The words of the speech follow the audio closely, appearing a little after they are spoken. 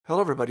Hello,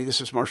 everybody. This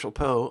is Marshall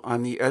Poe.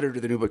 I'm the editor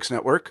of the New Books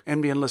Network.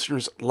 NBN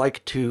listeners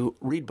like to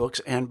read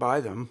books and buy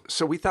them.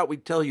 So we thought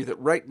we'd tell you that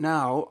right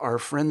now, our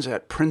friends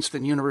at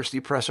Princeton University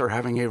Press are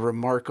having a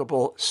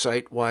remarkable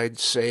site-wide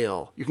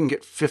sale. You can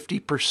get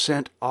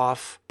 50%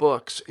 off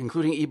books,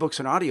 including ebooks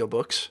and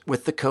audiobooks,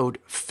 with the code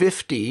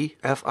 50,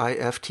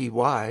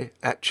 F-I-F-T-Y,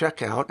 at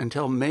checkout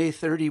until May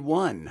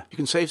 31. You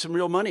can save some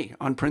real money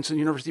on Princeton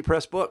University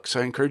Press books.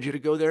 I encourage you to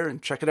go there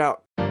and check it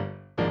out.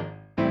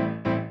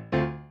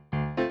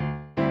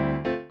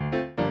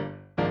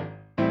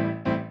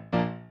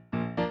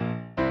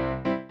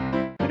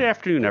 Good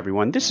afternoon,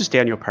 everyone. This is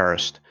Daniel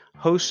Parist,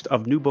 host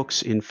of New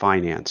Books in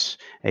Finance,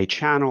 a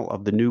channel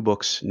of the New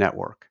Books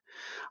Network.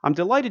 I'm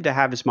delighted to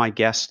have as my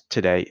guest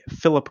today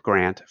Philip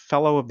Grant,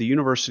 Fellow of the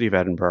University of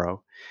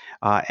Edinburgh,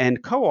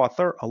 and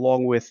co-author,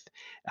 along with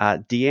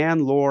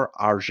Diane-Laure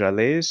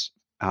Argelès,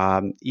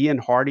 Ian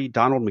Hardy,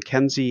 Donald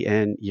McKenzie,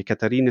 and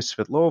Yekaterina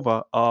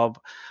Svetlova of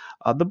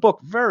the book,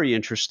 very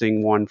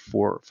interesting one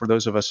for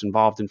those of us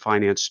involved in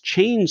finance,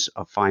 Chains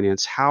of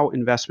Finance, How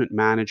Investment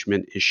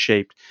Management is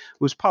Shaped.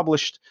 It was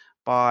published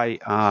by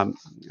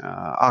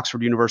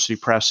Oxford University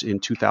Press in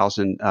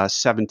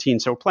 2017.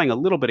 So we're playing a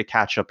little bit of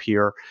catch up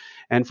here.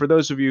 And for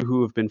those of you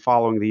who have been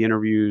following the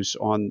interviews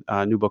on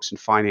New Books in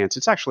Finance,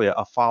 it's actually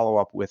a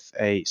follow-up with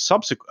a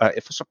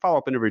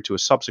follow-up interview to a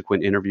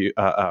subsequent interview,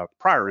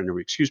 prior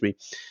interview,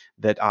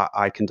 that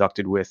I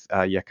conducted with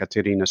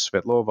Yekaterina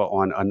Svetlova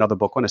on another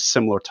book on a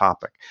similar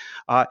topic.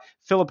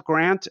 Philip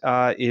Grant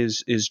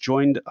is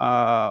joined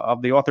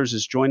of the authors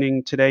is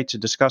joining today to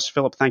discuss.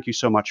 Philip, thank you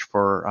so much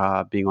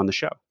for being on the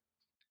show.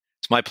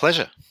 It's my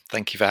pleasure.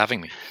 Thank you for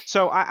having me.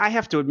 So I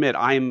have to admit,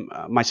 I'm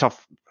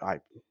myself, I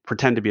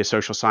pretend to be a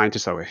social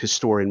scientist, or a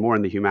historian more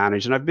in the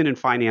humanities, and I've been in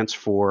finance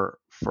for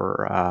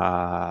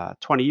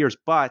 20 years,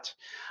 but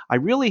I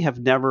really have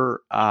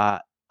never,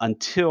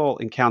 until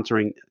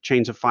encountering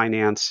Chains of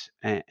Finance,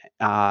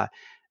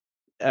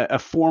 a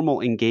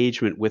formal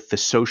engagement with the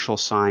social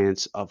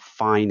science of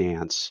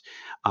finance.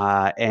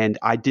 And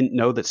I didn't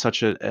know that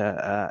such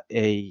a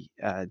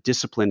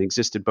discipline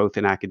existed both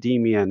in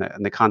academia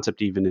and the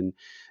concept even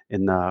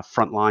in the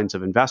front lines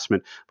of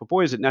investment. But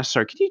boy, is it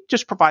necessary. Can you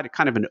just provide a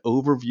kind of an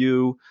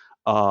overview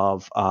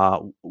of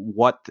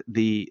what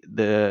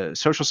the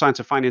social science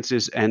of finance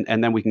is, and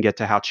then we can get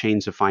to how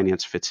Chains of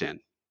Finance fits in?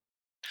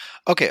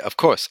 Okay, of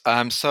course.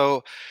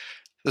 So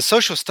the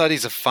social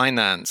studies of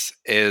finance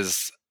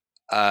is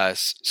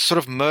sort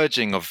of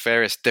merging of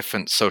various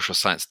different social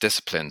science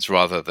disciplines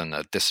rather than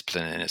a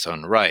discipline in its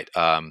own right.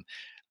 A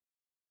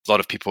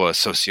lot of people are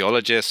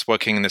sociologists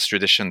working in this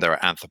tradition. There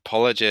are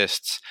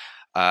anthropologists.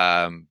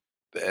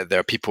 There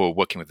are people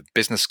working with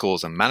business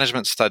schools and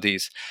management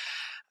studies.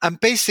 And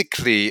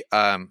basically,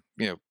 to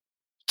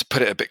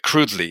put it a bit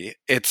crudely,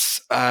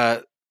 it's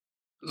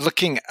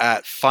looking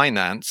at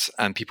finance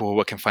and people who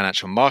work in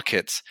financial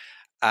markets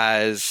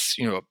as,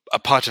 a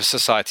part of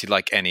society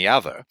like any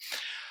other.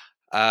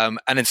 And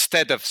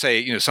instead of,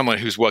 say, someone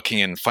who's working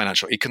in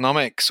financial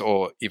economics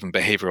or even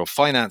behavioral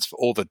finance, for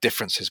all the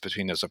differences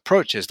between those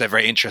approaches, they're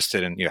very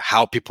interested in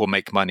how people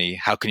make money,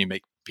 how can you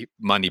make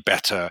money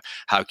better,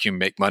 how can you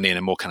make money in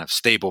a more kind of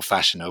stable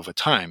fashion over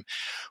time.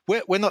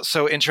 We're not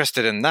so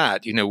interested in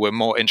that. We're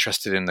more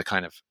interested in the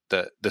kind of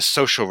the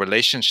social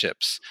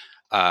relationships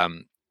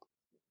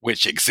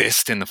which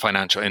exist in the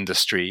financial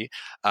industry.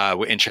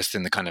 We're interested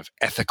in the kind of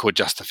ethical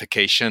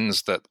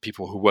justifications that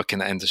people who work in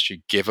the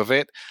industry give of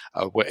it.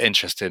 We're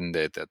interested in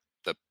the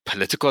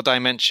political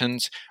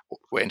dimensions.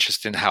 We're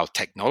interested in how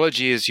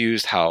technology is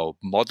used, how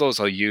models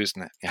are used,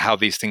 and how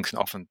these things can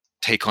often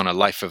take on a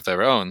life of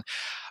their own.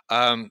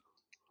 So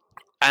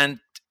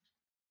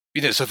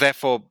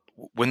therefore,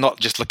 we're not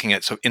just looking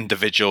at sort of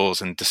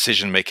individuals and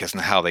decision makers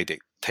and how they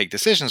take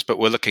decisions, but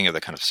we're looking at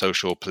the kind of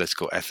social,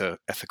 political,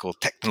 ethical,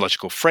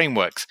 technological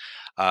frameworks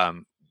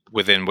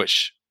within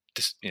which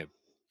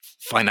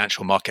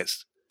financial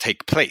markets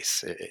take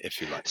place,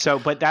 if you like. So,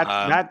 but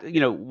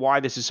why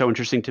this is so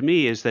interesting to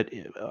me is that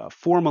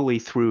formally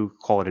through,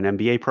 call it an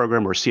MBA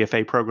program or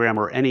CFA program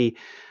or any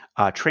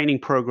training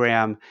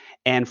program,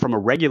 and from a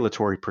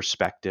regulatory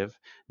perspective,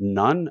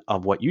 none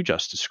of what you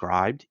just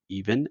described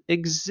even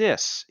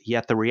exists.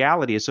 Yet the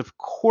reality is, of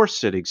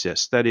course, it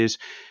exists. That is,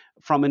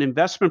 from an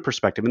investment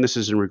perspective, and this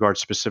is in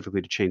regards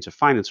specifically to Chains of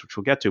Finance, which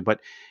we'll get to,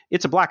 but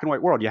it's a black and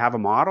white world. You have a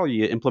model,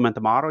 you implement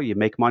the model, you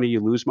make money, you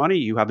lose money.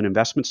 You have an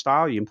investment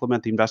style, you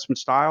implement the investment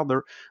style.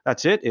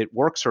 That's it. It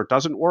works or it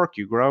doesn't work.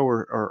 You grow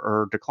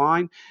or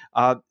decline.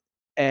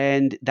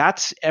 And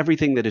that's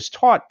everything that is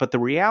taught. But the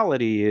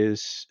reality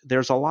is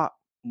there's a lot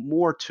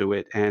more to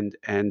it. And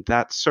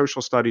that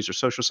social studies or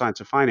social science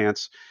of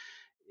finance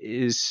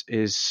is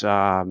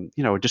a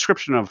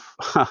description of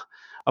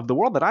of the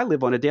world that I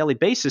live on a daily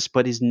basis,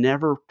 but is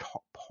never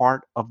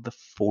part of the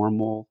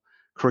formal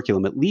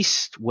curriculum, at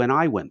least when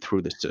I went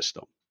through the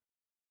system.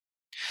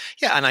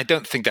 Yeah, and I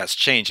don't think that's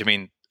changed. I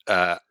mean,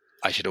 I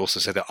should also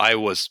say that I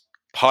was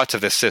part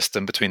of this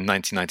system between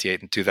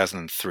 1998 and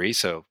 2003,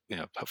 so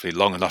hopefully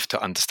long enough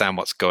to understand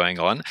what's going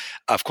on.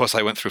 Of course,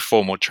 I went through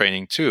formal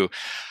training too,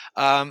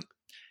 and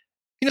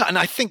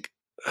I think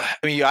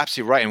I mean, you're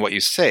absolutely right in what you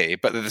say,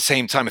 but at the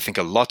same time, I think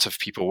a lot of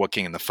people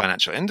working in the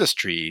financial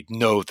industry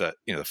know that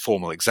the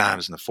formal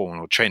exams and the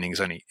formal training is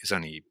only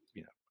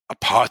a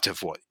part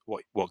of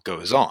what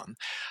goes on.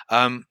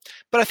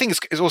 But I think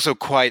it's also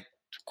quite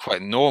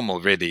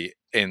normal, really,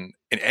 in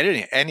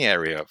any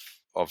area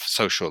of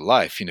social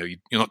life. You're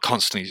not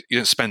constantly, you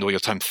don't spend all your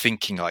time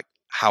thinking like,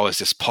 how is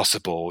this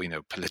possible,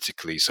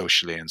 politically,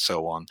 socially, and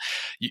so on.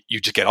 You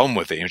just get on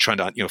with it. You're trying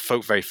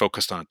to, very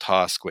focused on a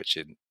task, which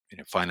in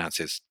finance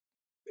is,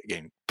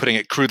 again, putting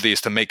it crudely,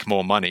 is to make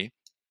more money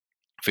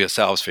for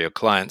yourselves, for your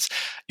clients.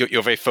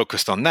 You're very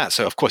focused on that.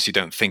 So of course you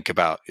don't think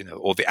about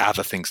all the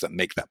other things that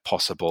make that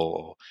possible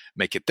or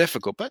make it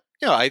difficult. But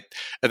at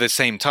the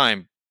same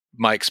time,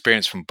 my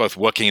experience from both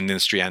working in the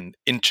industry and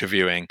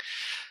interviewing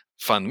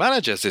fund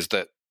managers is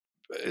that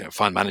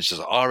fund managers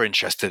are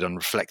interested in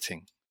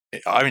reflecting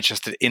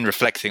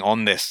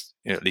on this,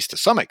 at least to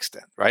some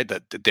extent, right?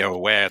 That they're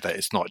aware that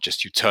it's not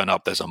just you turn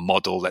up, there's a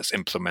model, let's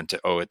implement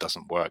it. Oh, it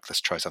doesn't work, let's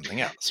try something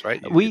else,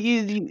 right?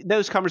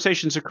 Those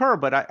conversations occur,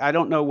 but I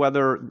don't know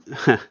whether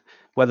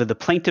whether the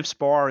plaintiffs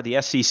bar,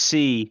 the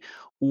SEC,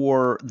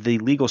 or the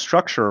legal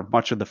structure of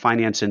much of the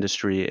finance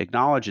industry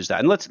acknowledges that.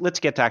 And let's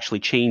get to actually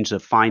change the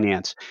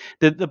finance.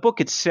 The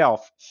book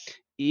itself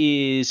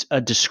is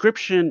a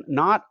description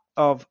not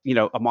of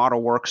a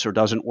model works or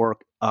doesn't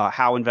work,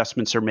 how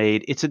investments are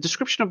made. It's a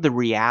description of the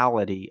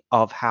reality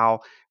of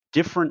how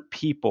different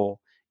people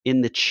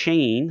in the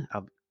chain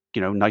of,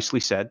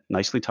 nicely said,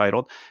 nicely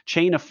titled,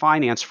 chain of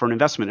finance for an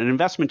investment. An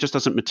investment just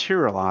doesn't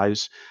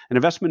materialize. An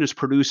investment is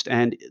produced,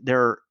 and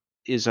there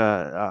is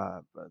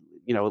a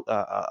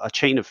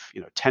chain of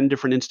 10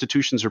 different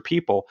institutions or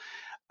people.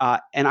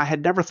 And I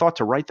had never thought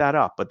to write that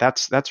up, but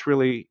that's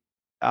really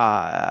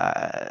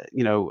it's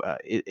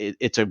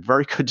a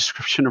very good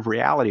description of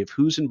reality of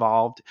who's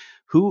involved,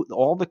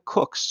 all the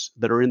cooks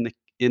that are in the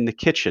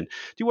kitchen.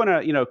 Do you want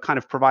to kind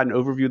of provide an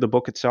overview of the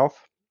book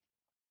itself?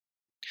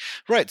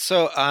 Right.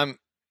 So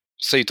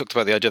you talked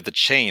about the idea of the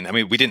chain. I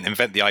mean, we didn't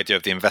invent the idea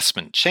of the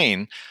investment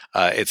chain.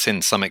 It's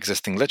in some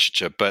existing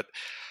literature, but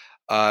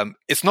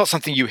it's not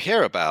something you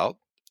hear about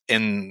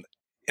in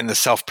the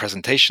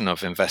self-presentation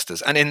of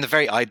investors and in the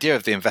very idea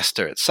of the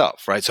investor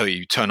itself, right? So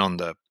you turn on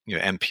the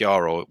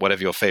NPR or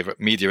whatever your favorite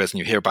media is, and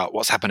you hear about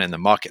what's happening in the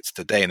markets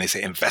today, and they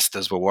say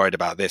investors were worried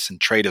about this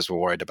and traders were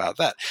worried about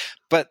that.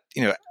 But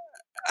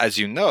as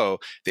you know,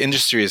 the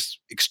industry is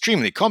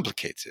extremely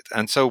complicated,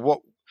 and so what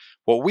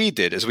we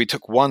did is we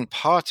took one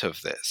part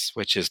of this,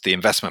 which is the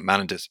investment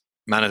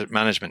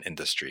management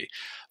industry,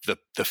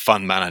 the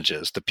fund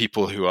managers, the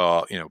people who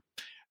are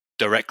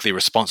directly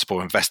responsible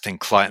for investing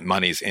client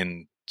monies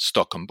in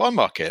stock and bond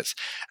markets,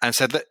 and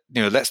said that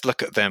let's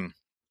look at them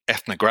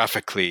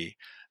ethnographically,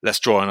 let's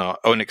draw on our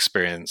own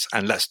experience,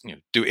 and let's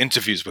do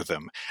interviews with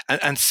them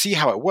and see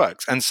how it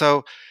works. And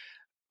so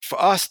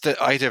for us, the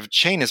idea of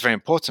chain is very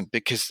important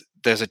because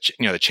there's a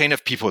chain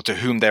of people to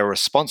whom they're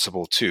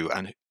responsible to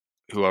and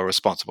who are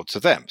responsible to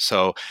them.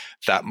 So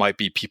that might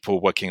be people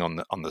working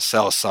on the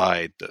sell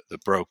side, the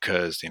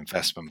brokers, the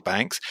investment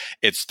banks.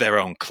 It's their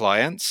own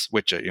clients,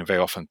 which are very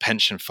often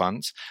pension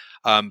funds.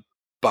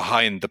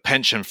 Behind the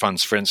pension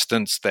funds, for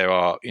instance, there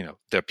are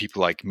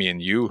people like me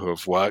and you who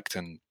have worked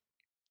and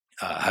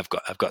have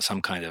got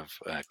some kind of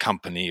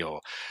company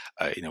or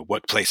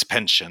workplace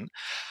pension.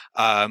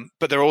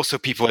 But there are also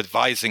people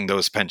advising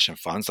those pension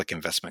funds, like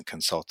investment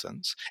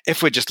consultants.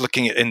 If we're just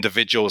looking at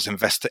individual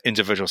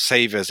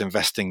savers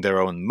investing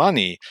their own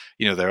money,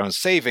 their own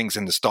savings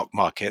in the stock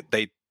market,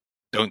 they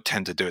don't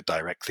tend to do it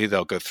directly.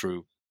 They'll go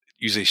through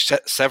usually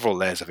several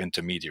layers of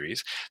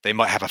intermediaries. They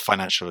might have a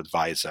financial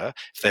advisor.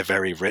 If they're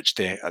very rich,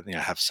 they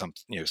have some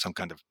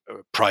kind of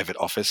private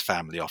office,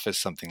 family office,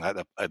 something like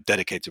that, a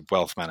dedicated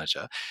wealth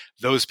manager.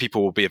 Those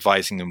people will be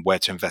advising them where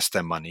to invest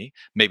their money.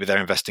 Maybe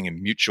they're investing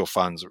in mutual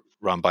funds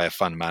run by a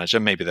fund manager.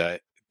 Maybe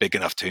they're big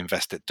enough to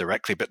invest it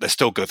directly, but they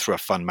still go through a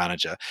fund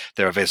manager.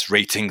 There are various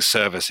rating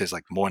services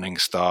like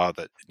Morningstar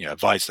that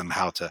advise them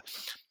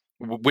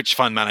which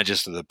fund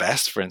managers are the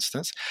best, for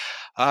instance.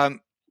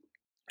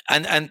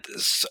 And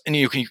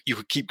you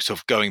could keep sort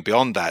of going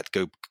beyond that,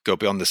 go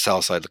beyond the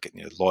sell side, look at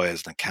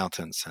lawyers and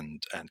accountants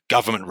and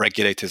government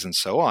regulators and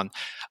so on.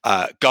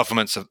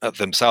 Governments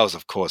themselves,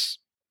 of course,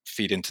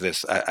 feed into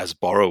this as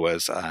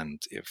borrowers,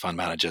 and fund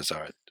managers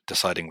are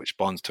deciding which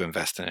bonds to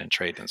invest in and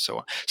trade and so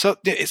on. So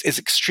it's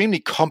extremely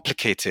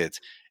complicated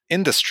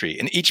industry,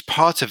 and each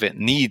part of it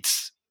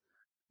needs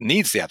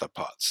the other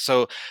parts.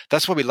 So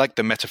that's why we like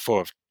the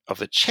metaphor of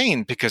the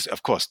chain, because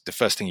of course the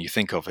first thing you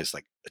think of is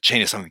like a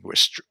chain is something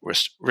which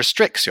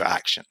restricts your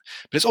action,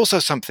 but it's also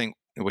something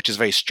which is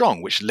very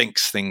strong, which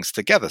links things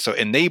together, so it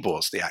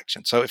enables the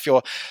action. So if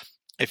you're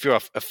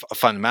a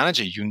fund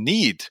manager, you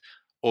need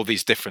all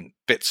these different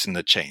bits in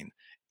the chain,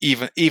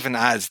 even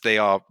as they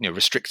are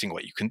restricting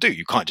what you can do.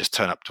 You can't just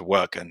turn up to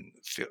work and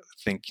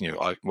think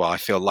I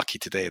feel lucky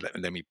today,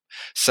 let me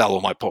sell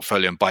all my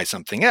portfolio and buy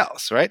something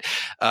else, right?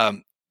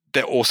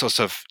 There are all sorts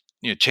of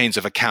chains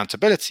of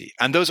accountability,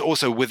 and those are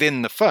also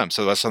within the firm.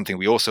 So that's something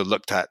we also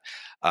looked at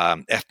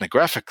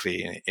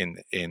ethnographically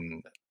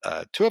in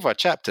two of our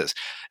chapters,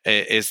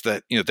 is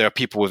that there are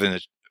people within a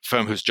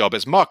firm whose job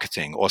is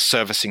marketing or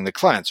servicing the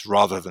clients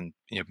rather than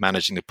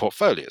managing the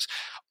portfolios,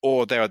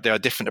 or there are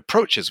different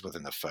approaches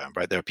within the firm,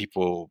 right? There are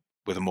people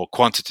with a more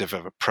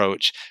quantitative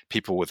approach,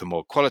 people with a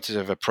more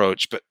qualitative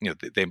approach, but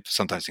they're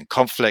sometimes in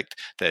conflict.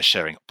 They're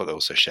sharing, but they're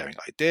also sharing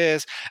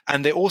ideas,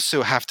 and they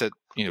also have to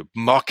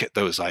market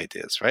those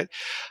ideas, right?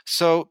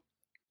 So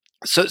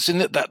that's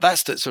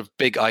the sort of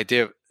big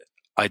idea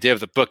of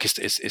the book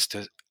is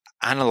to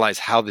analyze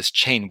how this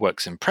chain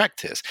works in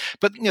practice.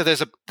 But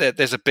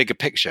there's a bigger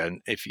picture,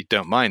 and if you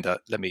don't mind,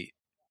 let me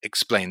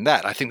explain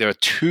that. I think there are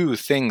two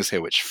things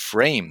here which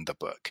frame the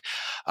book.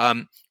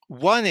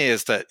 One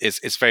is that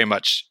it's very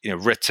much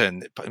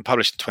written and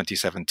published in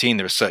 2017.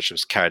 The research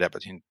was carried out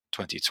between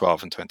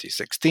 2012 and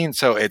 2016,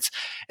 so it's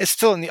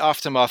still in the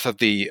aftermath of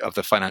the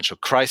financial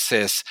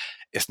crisis.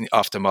 It's in the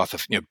aftermath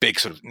of big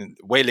sort of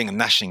wailing and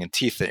gnashing of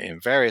teeth in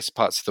various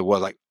parts of the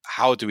world. Like,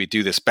 how do we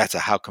do this better?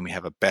 How can we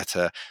have a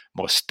better,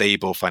 more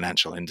stable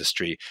financial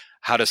industry?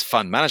 How does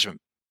fund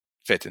management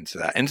fit into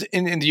that? And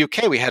in the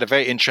UK, we had a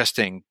very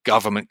interesting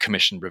government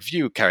commissioned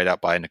review carried out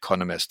by an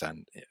economist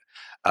and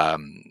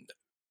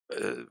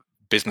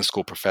business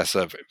school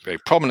professor, very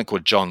prominent,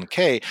 called John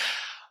Kay,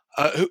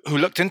 who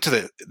looked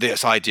into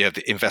this idea of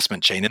the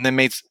investment chain and then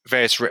made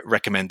various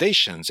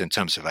recommendations in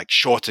terms of like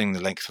shortening the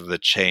length of the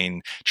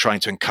chain, trying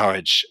to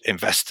encourage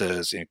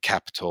investors,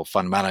 capital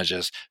fund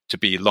managers, to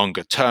be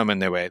longer term in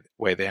their way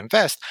they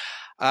invest.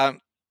 And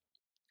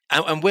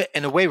we're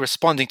in a way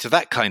responding to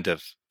that kind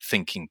of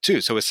thinking too.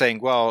 So we're saying,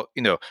 well,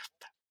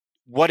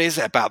 what is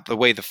it about the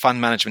way the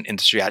fund management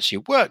industry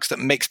actually works that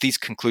makes these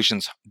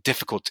conclusions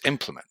difficult to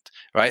implement,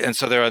 right? And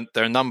so there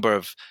are a number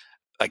of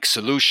like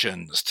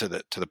solutions to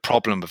the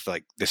problem of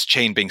like this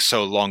chain being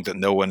so long that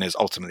no one is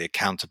ultimately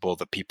accountable,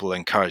 that people are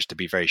encouraged to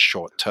be very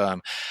short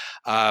term.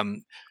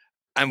 And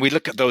we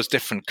look at those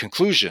different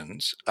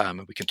conclusions,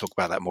 and we can talk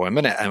about that more in a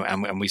minute.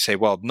 And we say,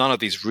 well, none of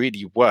these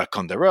really work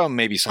on their own.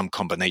 Maybe some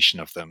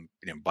combination of them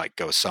might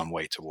go some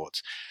way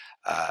towards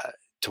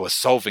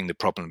solving the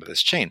problem of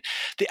this chain.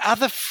 The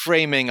other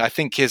framing, I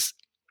think, is,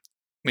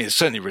 it's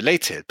certainly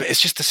related, but it's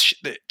just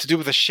to do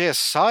with the sheer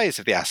size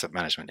of the asset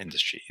management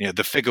industry.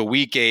 The figure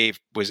we gave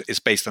is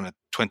based on a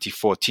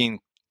 2014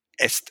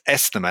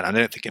 estimate. I don't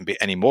think it can be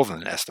any more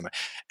than an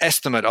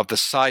estimate of the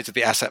size of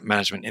the asset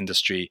management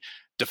industry,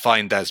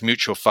 defined as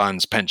mutual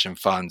funds, pension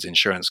funds,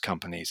 insurance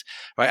companies,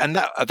 right? And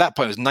that at that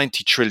point it was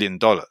 $90 trillion,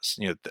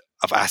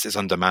 of assets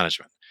under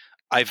management.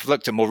 I've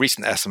looked at more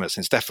recent estimates,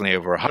 and it's definitely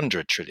over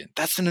 100 trillion.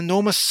 That's an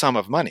enormous sum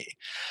of money.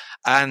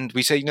 And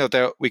we say,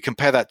 we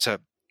compare that to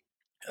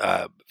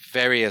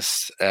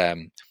various,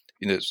 sort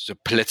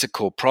of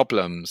political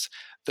problems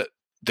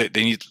that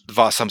they need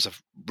vast sums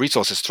of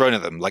resources thrown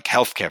at them, like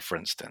healthcare, for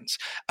instance,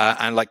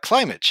 and like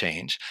climate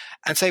change,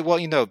 and say, well,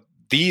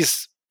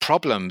 these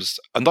problems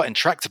are not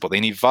intractable.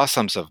 They need vast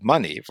sums of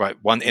money, right?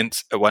 One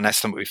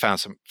estimate we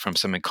found from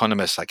some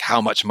economists, like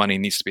how much money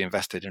needs to be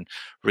invested in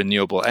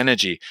renewable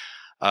energy,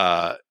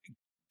 to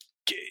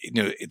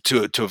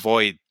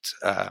avoid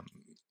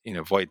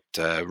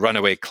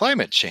runaway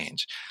climate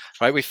change,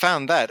 right? We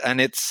found that,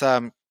 and it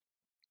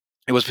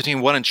was between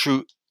 $1 and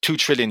 $2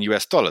 trillion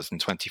US in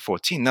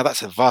 2014. Now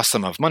that's a vast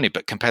sum of money,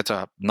 but compared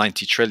to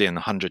 90 trillion,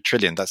 100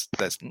 trillion, that's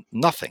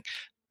nothing.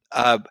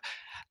 I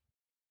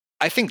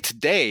think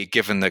today,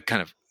 given the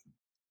kind of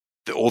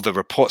all the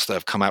reports that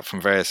have come out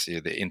from various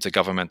the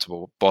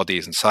intergovernmental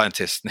bodies and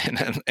scientists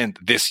in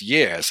this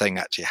year, saying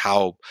actually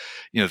how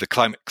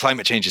the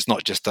climate change is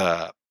not just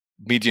a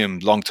medium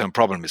long-term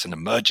problem, it's an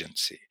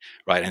emergency,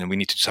 right? And we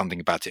need to do something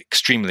about it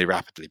extremely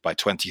rapidly by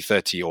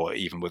 2030, or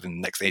even within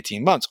the next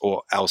 18 months,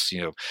 or else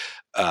the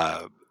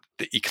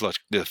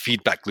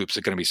feedback loops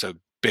are going to be so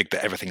big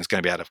that everything is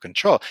going to be out of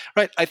control,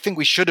 right? I think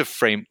we should have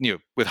framed,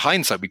 with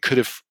hindsight, we could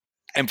have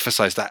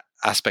emphasized that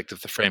aspect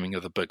of the framing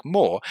of the book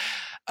more,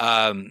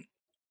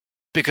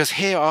 because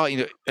here are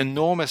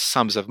enormous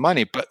sums of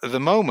money, but at the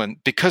moment,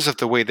 because of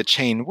the way the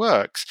chain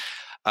works,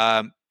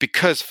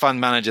 because fund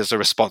managers are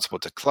responsible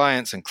to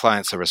clients, and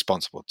clients are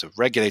responsible to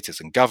regulators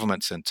and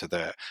governments, and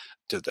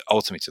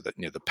ultimately to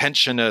the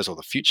pensioners or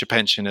the future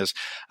pensioners,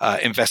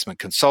 investment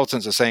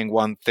consultants are saying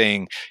one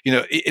thing.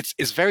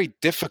 It's very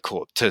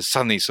difficult to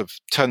suddenly sort of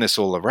turn this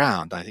all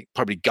around. I think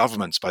probably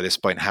governments by this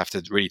point have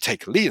to really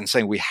take a lead and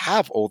saying, we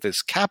have all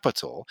this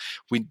capital,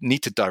 we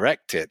need to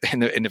direct it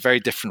in a very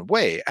different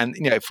way. And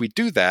if we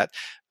do that,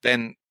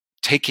 then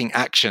taking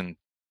action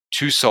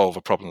to solve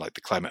a problem like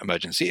the climate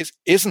emergency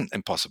isn't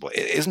impossible.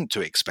 It isn't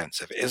too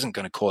expensive. It isn't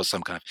going to cause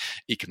some kind of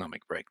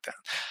economic breakdown.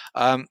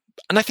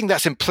 And I think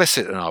that's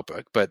implicit in our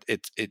book, but I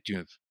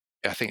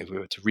think if we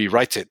were to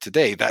rewrite it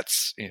today,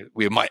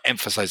 we might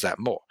emphasize that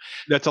more.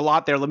 That's a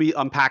lot there. Let me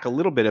unpack a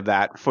little bit of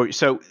that for you.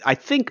 So I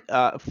think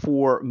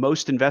for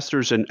most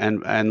investors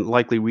and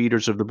likely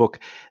readers of the book,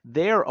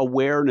 their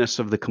awareness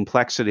of the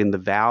complexity and the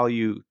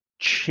value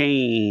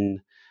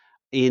chain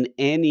in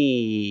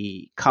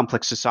any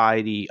complex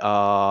society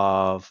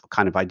of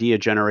kind of idea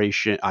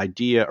generation,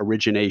 idea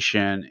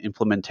origination,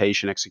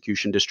 implementation,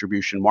 execution,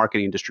 distribution,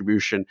 marketing,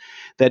 distribution,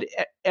 that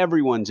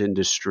everyone's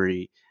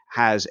industry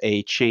has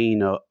a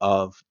chain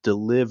of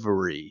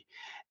delivery.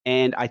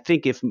 And I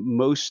think if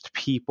most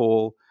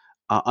people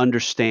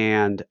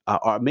understand,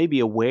 are maybe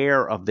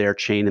aware of their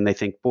chain, and they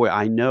think, boy,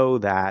 I know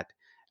that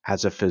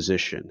as a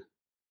physician,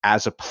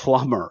 as a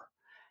plumber,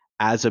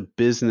 as a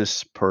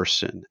business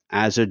person,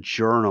 as a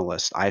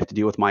journalist, I have to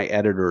deal with my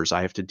editors.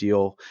 I have to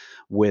deal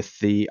with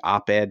the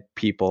op-ed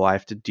people. I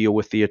have to deal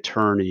with the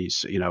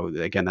attorneys.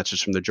 Again, that's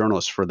just from the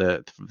journalist. For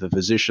the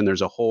physician,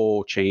 there's a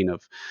whole chain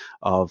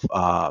of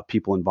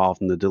people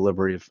involved in the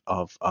delivery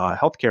of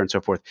healthcare and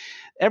so forth.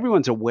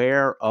 Everyone's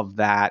aware of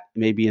that,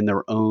 maybe in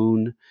their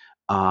own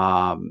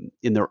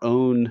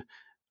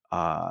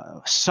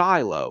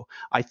silo.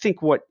 I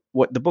think what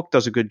the book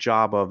does a good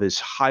job of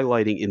is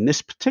highlighting in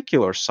this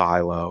particular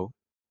silo,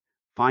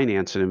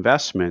 finance and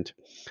investment,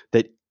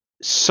 that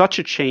such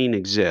a chain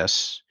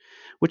exists,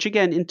 which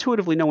again,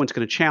 intuitively, no one's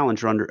going to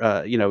challenge or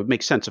it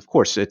makes sense. Of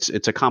course,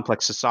 it's a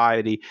complex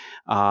society.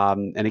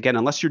 And again,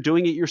 unless you're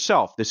doing it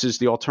yourself, this is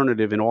the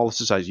alternative in all the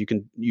societies.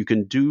 You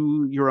can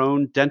do your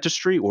own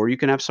dentistry, or you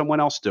can have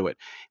someone else do it.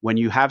 When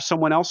you have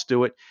someone else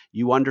do it,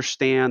 you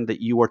understand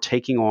that you are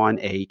taking on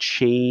a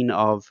chain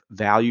of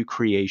value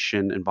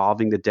creation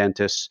involving the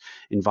dentists,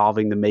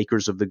 involving the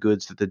makers of the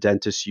goods that the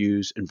dentists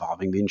use,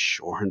 involving the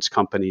insurance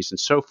companies and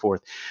so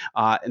forth.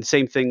 And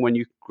same thing when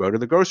you go to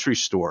the grocery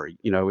store.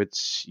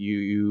 It's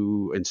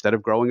you instead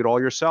of growing it all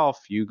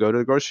yourself, you go to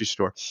the grocery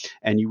store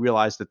and you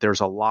realize that there's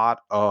a lot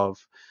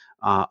of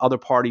other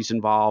parties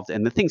involved,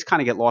 and the things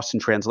kind of get lost in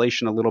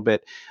translation a little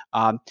bit.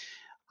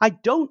 I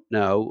don't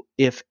know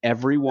if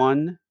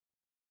everyone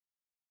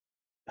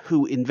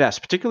who invests,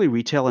 particularly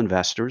retail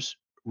investors,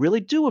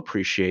 really do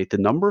appreciate the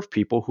number of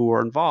people who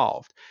are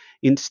involved.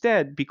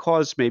 Instead,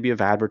 because maybe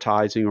of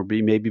advertising, or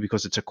maybe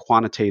because it's a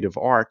quantitative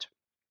art,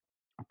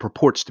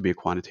 purports to be a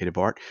quantitative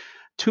art,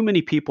 too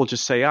many people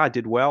just say, I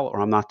did well,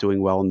 or I'm not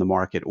doing well in the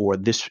market, or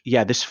this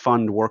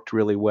fund worked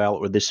really well,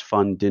 or this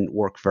fund didn't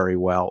work very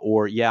well,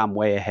 or I'm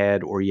way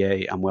ahead, or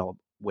I'm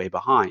way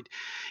behind.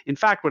 In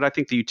fact, what I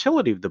think the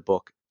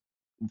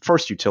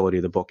first utility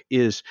of the book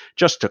is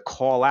just to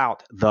call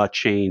out the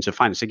chains of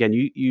finance. Again,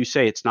 you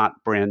say it's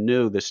not brand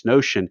new, this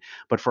notion,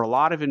 but for a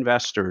lot of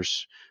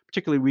investors,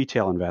 particularly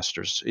retail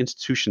investors,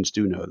 institutions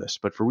do know this,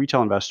 but for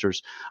retail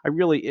investors, I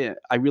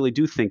really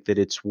do think that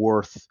it's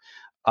worth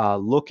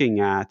looking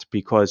at,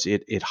 because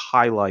it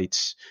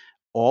highlights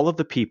all of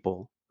the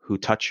people who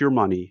touch your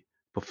money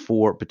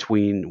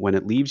between when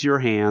it leaves your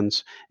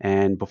hands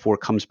and before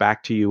it comes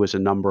back to you as a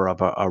number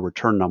of a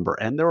return number.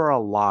 And there are a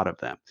lot of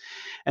them.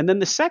 And then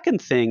the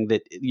second thing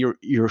that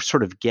you're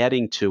sort of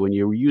getting to, and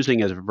you're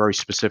using as a very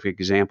specific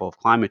example of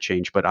climate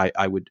change, but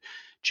I would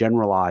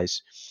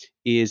generalize,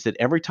 is that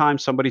every time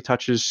somebody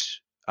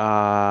touches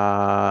an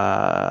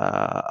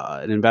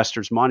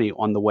investor's money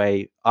on the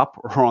way up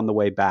or on the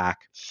way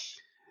back,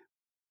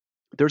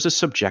 there's a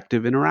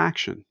subjective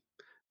interaction.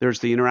 There's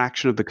the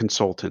interaction of the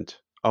consultant,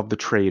 of the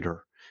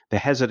trader, the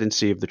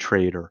hesitancy of the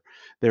trader.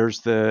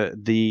 There's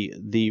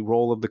the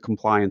role of the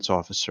compliance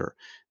officer.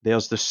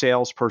 There's the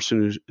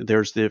salesperson.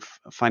 There's the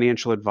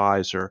financial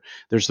advisor.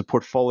 There's the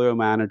portfolio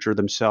manager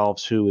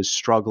themselves, who is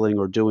struggling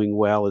or doing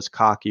well, is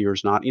cocky or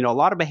is not. A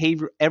lot of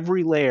behavior.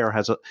 Every layer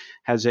has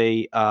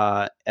a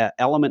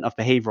element of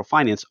behavioral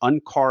finance,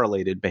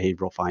 uncorrelated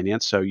behavioral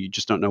finance. So you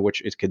just don't know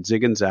which. It could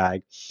zig and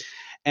zag,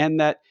 and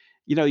that.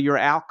 Your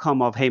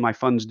outcome of, hey, my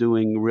fund's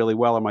doing really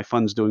well, or my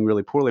fund's doing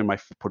really poorly, or my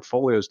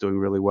portfolio is doing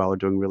really well or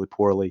doing really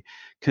poorly,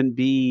 can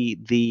be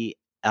the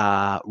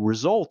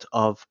result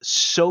of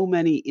so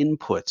many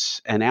inputs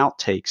and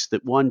outtakes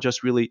that one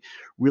just really,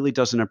 really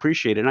doesn't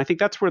appreciate it. And I think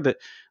that's where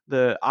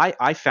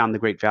I found the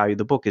great value of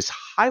the book, is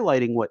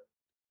highlighting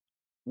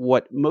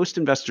what most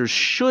investors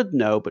should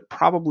know, but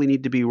probably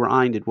need to be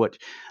reminded. What,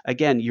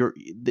 again,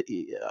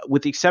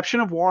 with the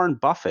exception of Warren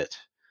Buffett,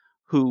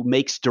 who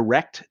makes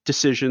direct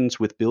decisions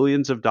with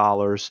billions of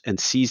dollars and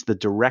sees the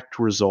direct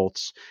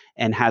results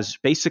and has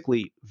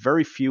basically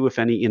very few, if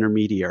any,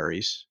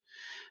 intermediaries,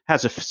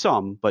 has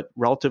some, but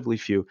relatively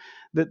few.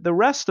 The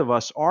rest of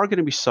us are going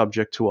to be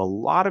subject to a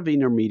lot of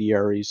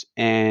intermediaries,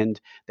 and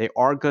they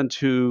are going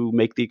to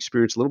make the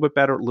experience a little bit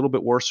better, a little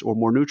bit worse, or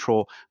more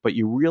neutral. But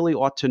you really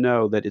ought to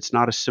know that it's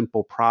not a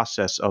simple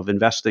process of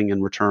investing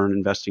in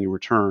return,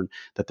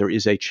 that there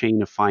is a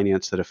chain of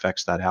finance that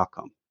affects that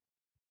outcome.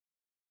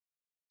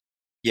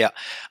 Yeah,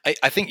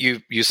 I think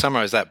you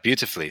summarized that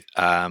beautifully.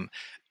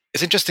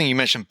 It's interesting you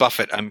mentioned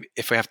Buffett.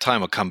 If we have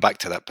time, we'll come back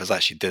to that, because I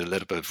actually did a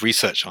little bit of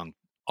research on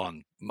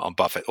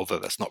Buffett, although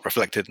that's not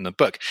reflected in the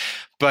book.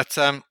 But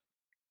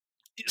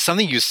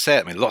something you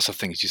said, lots of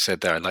things you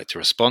said there I'd like to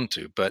respond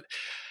to. But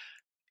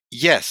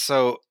yes,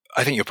 so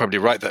I think you're probably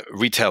right that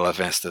retail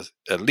investors,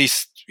 at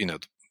least,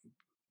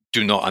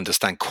 do not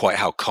understand quite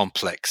how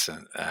complex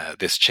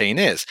this chain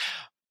is,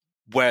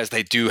 whereas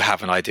they do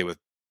have an idea with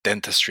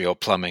dentistry or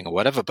plumbing or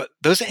whatever. But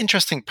those are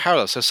interesting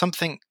parallels. So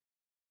something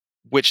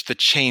which the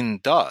chain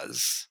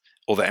does,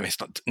 although it's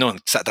not, no one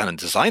sat down and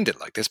designed it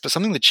like this, but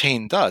something the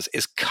chain does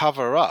is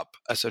cover up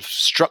a sort of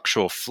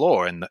structural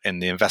flaw in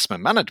the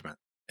investment management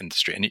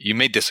industry. And you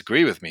may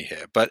disagree with me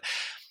here, but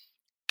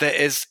there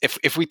is,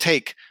 if we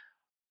take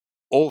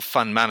all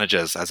fund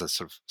managers as a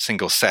sort of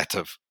single set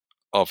of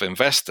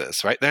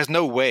investors, right? There's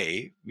no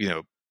way,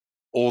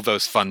 all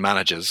those fund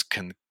managers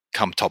can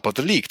come top of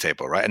the league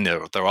table, right? And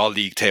there are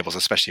league tables,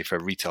 especially for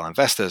retail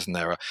investors, and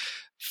there are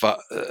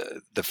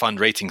the fund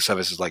rating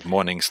services like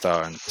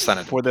Morningstar and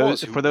Standard &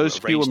 Poor's. For those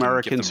few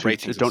Americans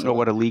who don't know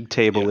what a league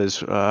table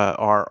is,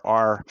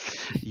 our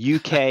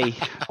UK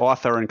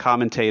author and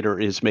commentator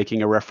is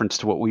making a reference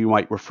to what we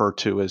might refer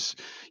to as,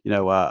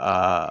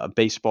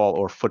 baseball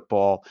or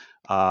football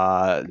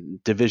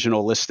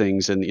divisional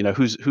listings, and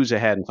who's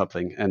ahead in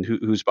something and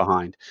who's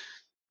behind.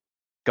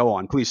 Go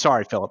on, please.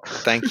 Sorry, Philip.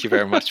 Thank you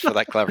very much for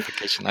that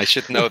clarification. I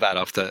should know that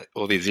after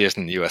all these years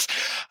in the US.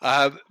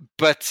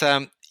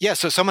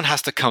 So someone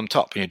has to come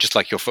top, just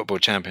like your football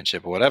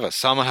championship or whatever.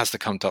 Someone has to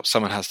come top,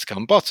 someone has to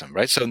come bottom,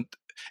 right? So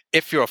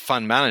if you're a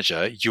fund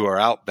manager, you are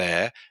out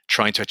there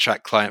trying to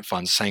attract client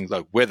funds saying,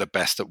 look, we're the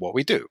best at what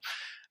we do.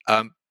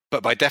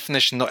 But by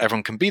definition, not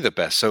everyone can be the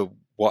best. So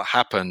what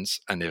happens,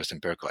 and there's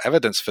empirical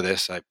evidence for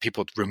this,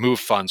 people remove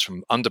funds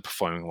from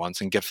underperforming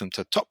ones and give them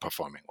to top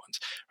performing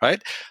ones,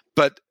 right?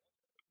 But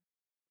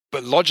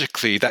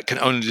logically, that can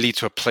only lead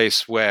to a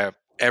place where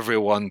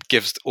everyone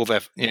gives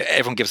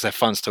everyone gives their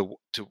funds to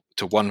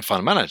one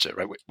fund manager,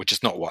 right? Which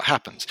is not what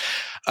happens.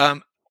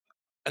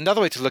 Another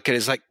way to look at it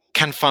is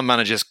can fund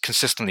managers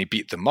consistently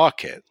beat the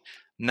market?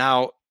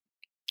 Now,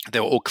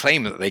 they will all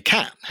claim that they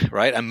can,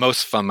 right? And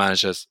most fund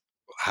managers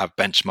have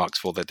benchmarks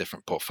for their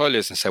different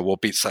portfolios and say, we'll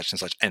beat such and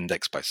such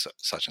index by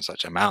such and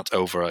such amount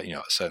over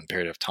a certain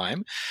period of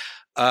time.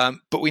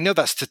 But we know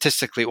that's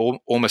statistically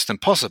almost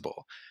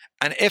impossible.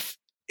 And if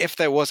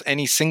there was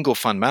any single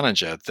fund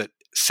manager that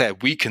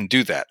said we can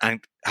do that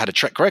and had a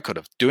track record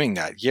of doing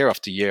that year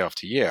after year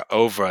after year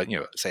over,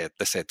 let's say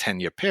a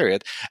 10-year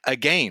period,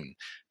 again,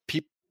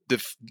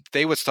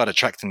 they would start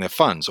attracting their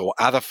funds, or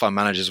other fund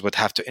managers would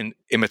have to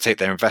imitate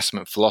their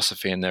investment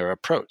philosophy and their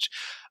approach.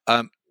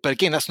 But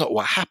again, that's not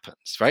what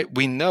happens, right?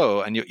 We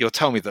know, and you'll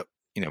tell me that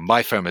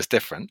my firm is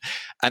different,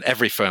 and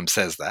every firm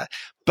says that,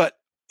 but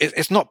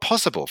it's not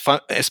possible,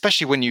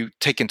 especially when you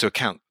take into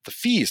account the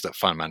fees that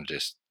fund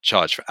managers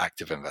charge for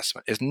active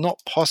investment. It's not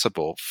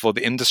possible for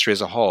the industry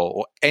as a whole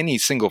or any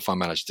single fund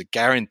manager to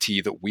guarantee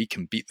that we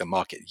can beat the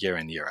market year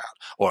in, year out,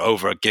 or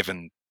over a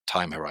given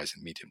time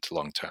horizon, medium to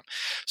long term.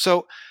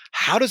 So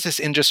how does this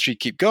industry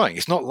keep going?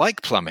 It's not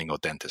like plumbing or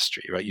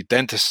dentistry, right? You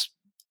dentists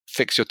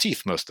fix your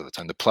teeth most of the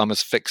time. The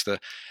plumbers fix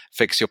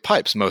your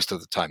pipes most of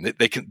the time.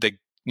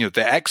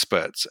 They're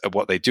experts at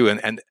what they do,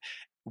 and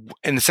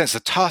in the sense, the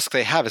task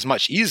they have is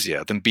much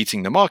easier than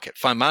beating the market.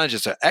 Fund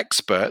managers are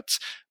experts,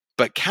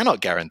 but cannot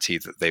guarantee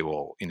that they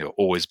will,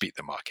 always beat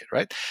the market,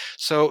 right?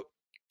 So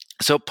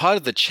part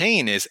of the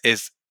chain is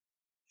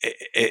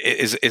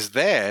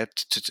there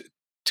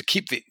to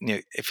keep the,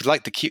 if you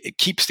like, it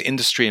keeps the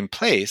industry in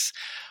place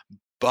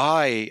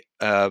by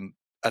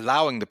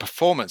allowing the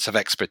performance of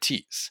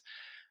expertise,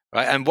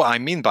 right? And what I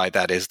mean by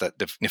that is that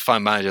the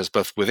fund managers,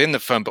 both within the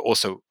firm but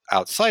also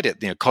outside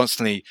it,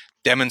 constantly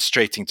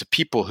demonstrating to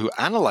people who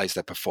analyze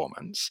their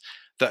performance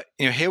that,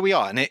 here we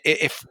are. And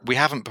if we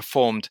haven't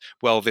performed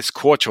well this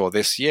quarter or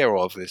this year or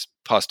over this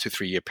past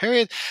 2-3 year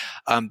period,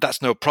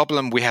 that's no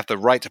problem. We have the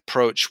right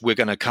approach. We're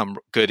going to come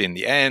good in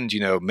the end.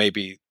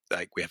 Maybe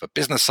we have a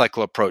business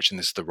cycle approach and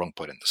this is the wrong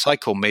point in the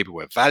cycle. Maybe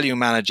we're value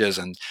managers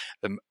and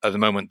at the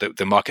moment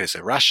the market is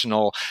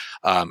irrational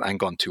and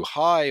gone too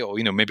high. Or,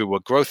 maybe we're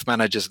growth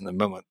managers and the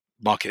moment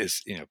market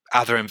is,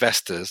 other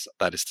investors,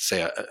 that is to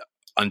say,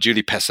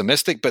 unduly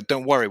pessimistic, but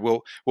don't worry,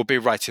 we'll be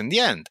right in the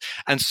end.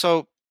 And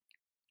so,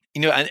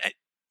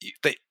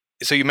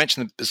 so you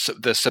mentioned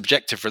the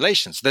subjective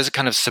relations. There's a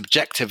kind of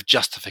subjective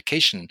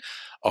justification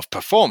of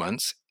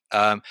performance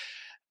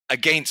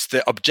against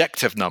the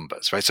objective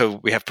numbers, right? So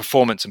we have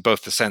performance in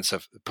both the sense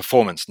of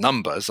performance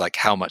numbers, like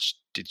how much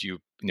did you,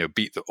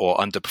 beat or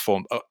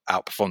outperform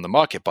the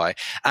market by,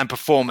 and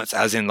performance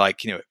as in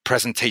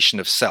presentation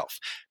of self,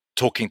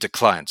 talking to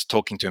clients,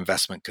 talking to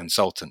investment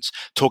consultants,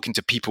 talking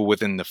to people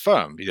within the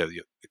firm, your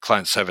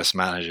client service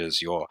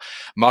managers, your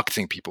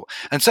marketing people.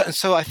 And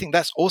so I think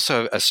that's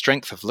also a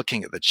strength of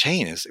looking at the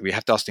chain, is we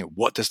have to ask,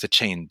 what does the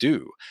chain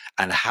do?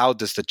 And how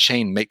does the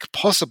chain make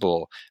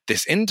possible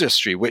this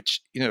industry,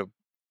 which,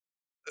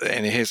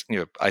 and here's,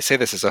 I say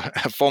this as a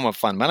former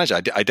fund manager.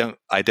 I don't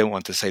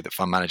want to say that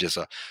fund managers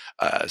are,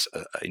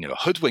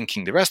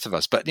 hoodwinking the rest of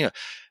us, but,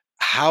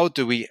 how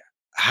do we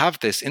have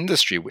this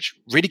industry which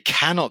really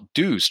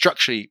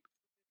structurally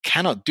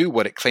cannot do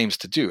what it claims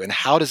to do, and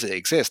how does it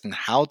exist, and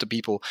how do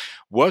people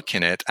work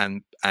in it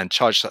and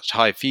charge such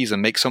high fees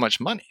and make so much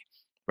money,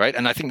 right?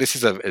 And I think this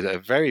is a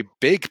very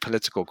big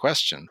political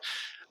question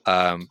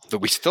that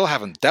we still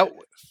haven't dealt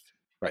with.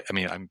 right? I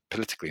mean, I'm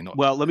politically not.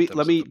 Well, let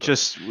me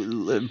just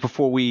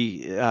before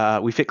we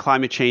fit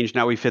climate change,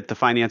 now we fit the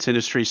finance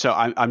industry. So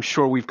I'm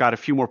sure we've got a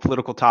few more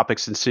political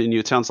topics, and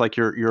it sounds like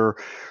you're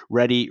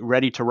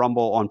ready to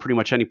rumble on pretty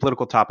much any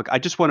political topic. I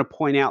just want to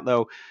point out,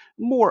 though,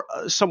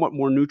 somewhat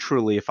more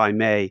neutrally, if I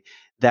may,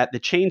 that the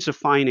chains of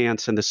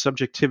finance and the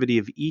subjectivity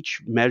of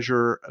each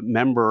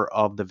member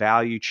of the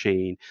value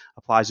chain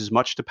applies as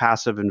much to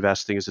passive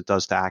investing as it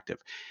does to active.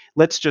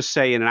 Let's just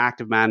say in an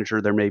active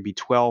manager, there may be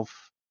 12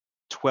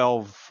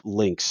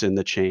 links in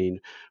the chain.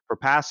 For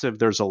passive,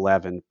 there's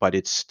 11, but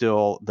it's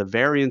still the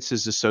variance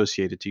is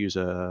associated, to use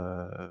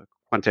a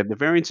quantitative, the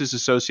variance is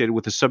associated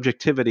with the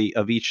subjectivity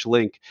of each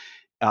link.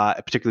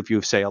 Particularly if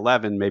you say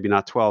 11, maybe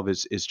not 12,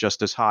 is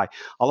just as high.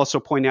 I'll also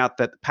point out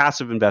that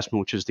passive investment,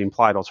 which is the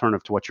implied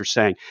alternative to what you're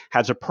saying,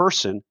 has a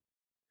person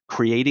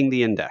creating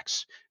the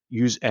index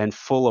and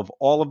full of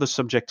all of the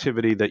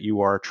subjectivity that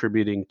you are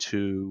attributing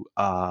to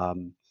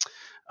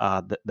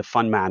the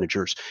fund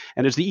managers.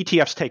 And as the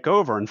ETFs take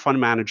over and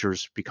fund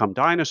managers become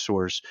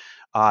dinosaurs,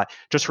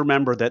 just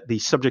remember that the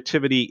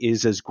subjectivity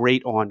is as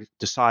great on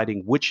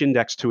deciding which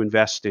index to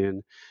invest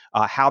in,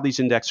 how these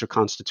indexes are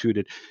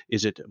constituted.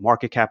 Is it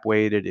market cap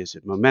weighted? Is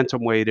it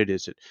momentum weighted?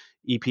 Is it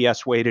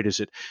EPS weighted? Is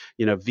it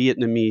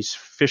Vietnamese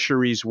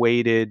fisheries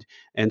weighted,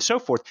 and so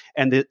forth?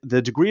 And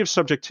the degree of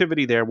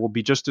subjectivity there will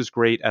be just as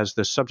great as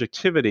the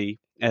subjectivity,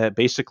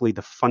 basically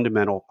the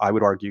fundamental, I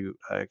would argue,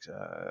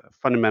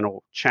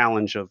 fundamental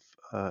challenge of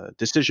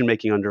decision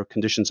making under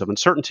conditions of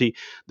uncertainty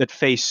that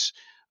face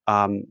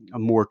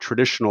more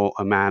traditional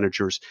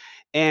managers.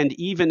 And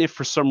even if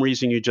for some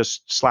reason you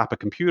just slap a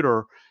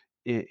computer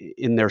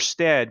in their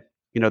stead,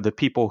 the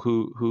people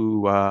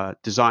who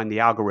design the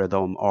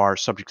algorithm are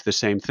subject to the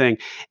same thing.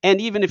 And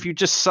even if you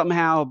just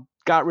somehow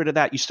got rid of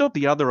that, you still have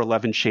the other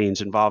 11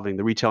 chains involving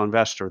the retail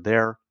investor,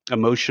 their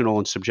emotional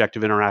and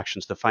subjective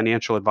interactions, the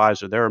financial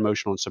advisor, their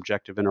emotional and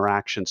subjective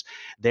interactions,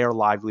 their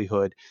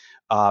livelihood,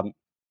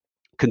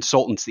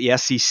 consultants, the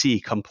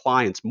SEC,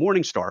 compliance,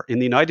 Morningstar. In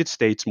the United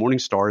States,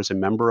 Morningstar is a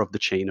member of the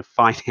chain of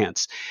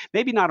finance.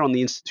 Maybe not on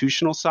the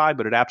institutional side,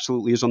 but it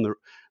absolutely is on the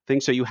thing.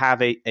 So you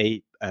have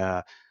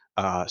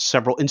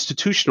several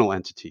institutional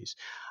entities.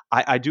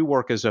 I do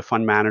work as a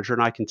fund manager,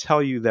 and I can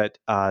tell you that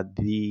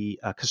the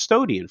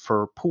custodian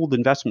for pooled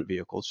investment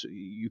vehicles,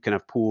 you can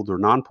have pooled or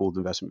non-pooled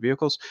investment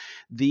vehicles,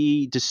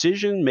 the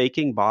decision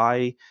making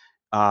by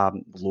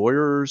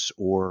lawyers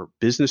or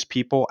business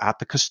people at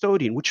the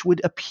custodian, which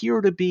would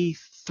appear to be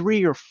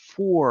 3 or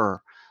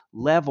 4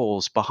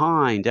 levels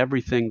behind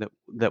everything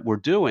that we're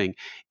doing,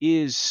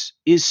 is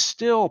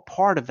still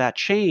part of that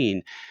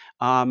chain.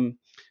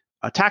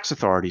 Tax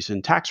authorities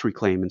and tax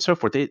reclaim and so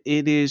forth. It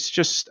is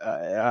just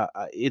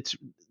it's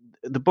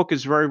the book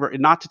is very, very,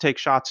 not to take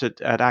shots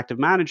at active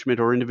management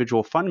or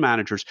individual fund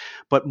managers,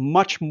 but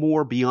much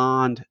more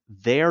beyond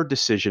their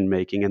decision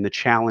making and the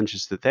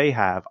challenges that they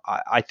have.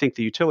 I think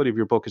the utility of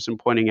your book is in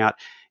pointing out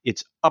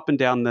it's up and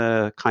down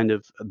the kind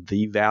of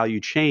the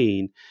value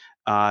chain.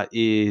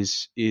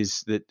 Is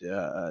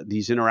that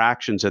these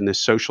interactions and the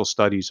social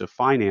studies of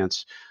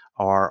finance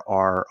are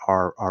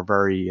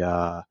very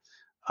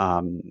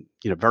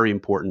very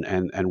important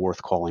and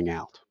worth calling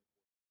out.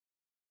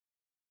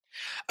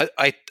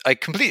 I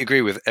completely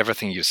agree with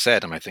everything you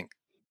said, and I think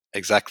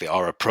exactly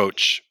our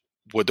approach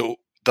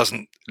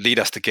doesn't lead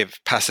us to give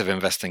passive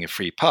investing a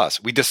free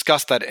pass. We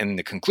discussed that in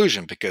the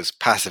conclusion because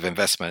passive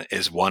investment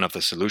is one of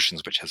the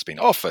solutions which has been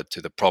offered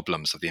to the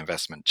problems of the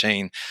investment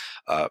chain,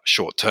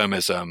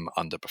 short-termism,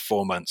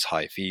 underperformance,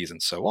 high fees,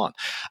 and so on.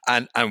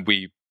 And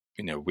we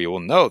all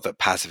know that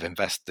passive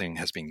investing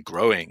has been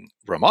growing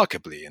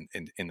remarkably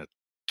in the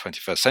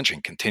 21st century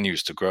and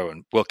continues to grow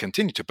and will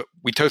continue to. But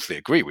we totally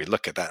agree. We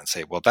look at that and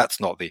say, well, that's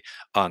not the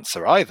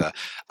answer either.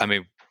 I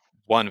mean,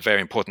 one very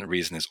important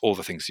reason is all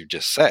the things you've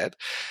just said.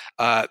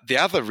 The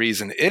other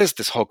reason is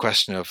this whole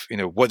question of,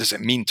 what does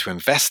it mean to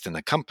invest in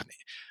a company,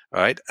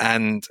 right?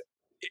 And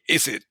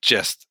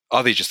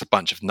are they just a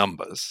bunch of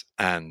numbers?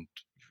 And,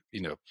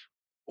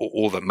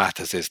 all that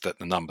matters is that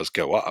the numbers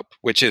go up,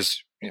 which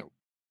is,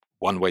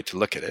 one way to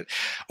look at it.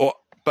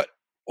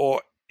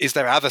 Or is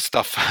there other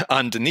stuff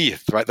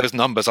underneath, right? Those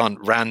numbers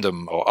aren't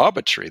random or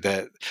arbitrary.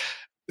 They're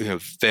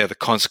the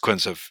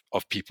consequence of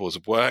people's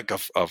work,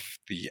 of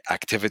the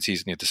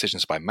activities and the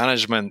decisions by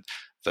management,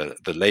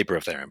 the labor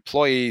of their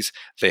employees.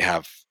 They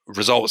have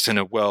results in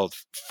a world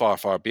far,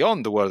 far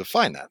beyond the world of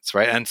finance,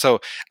 right? And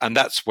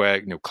that's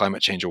where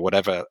climate change or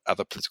whatever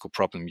other political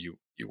problem you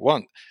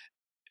want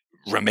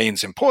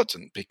remains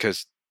important,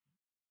 because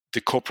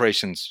the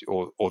corporations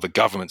or the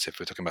governments, if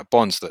we're talking about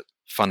bonds that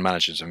fund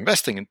managers are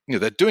investing in,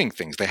 they're doing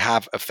things. They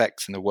have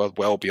effects in the world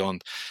well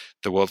beyond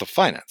the world of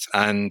finance.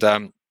 And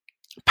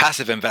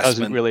passive investment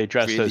doesn't really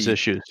address those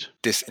issues.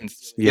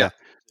 Yeah.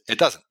 It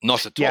doesn't,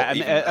 not at all. Yeah, a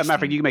matter of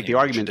fact, you can make the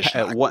argument.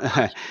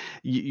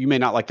 You may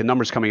not like the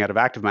numbers coming out of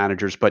active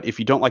managers, but if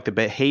you don't like the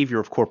behavior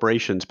of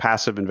corporations,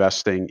 passive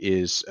investing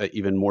is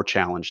even more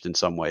challenged in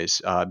some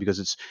ways because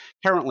it's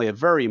currently a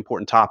very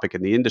important topic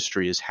in the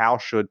industry: is how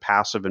should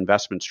passive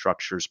investment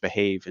structures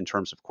behave in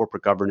terms of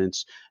corporate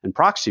governance and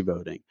proxy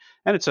voting?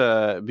 And it's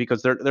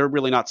because they're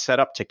really not set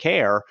up to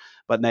care,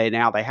 but they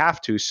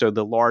have to. So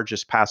the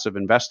largest passive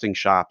investing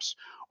shops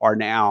are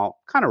now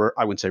kind of,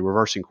 I wouldn't say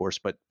reversing course,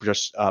 but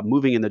just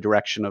moving in the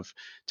direction of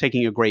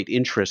taking a great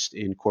interest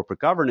in corporate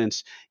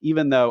governance,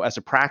 even though as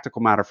a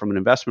practical matter from an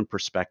investment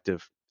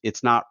perspective,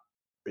 it's not.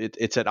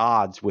 It's at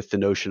odds with the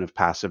notion of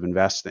passive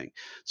investing.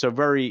 So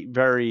very,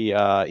 very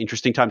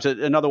interesting times.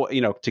 Another,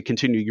 to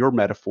continue your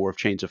metaphor of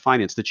chains of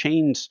finance, the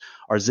chains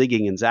are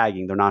zigging and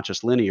zagging. They're not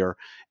just linear.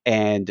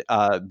 And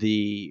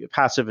the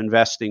passive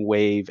investing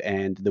wave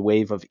and the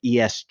wave of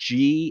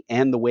ESG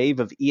and the wave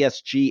of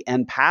ESG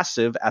and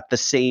passive at the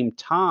same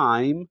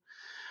time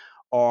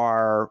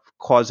are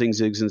causing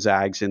zigs and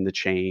zags in the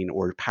chain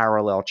or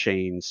parallel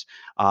chains.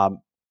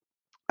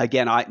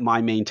 Again,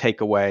 my main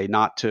takeaway,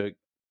 not to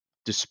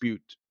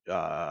dispute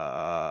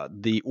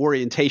the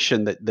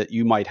orientation that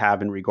you might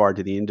have in regard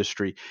to the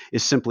industry,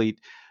 is simply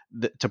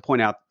to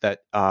point out that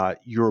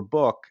your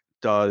book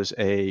does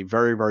a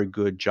very, very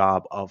good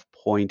job of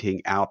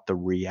pointing out the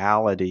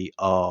reality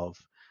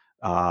of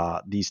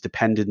these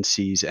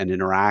dependencies and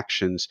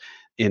interactions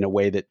in a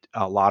way that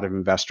a lot of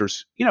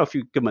investors, if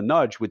you give them a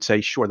nudge, would say,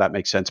 sure, that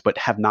makes sense, but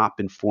have not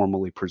been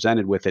formally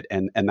presented with it.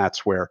 And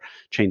that's where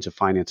Chains of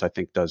Finance, I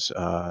think, does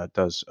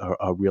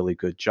a really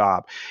good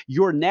job.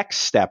 Your next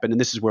step, and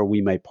this is where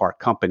we may part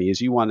company, is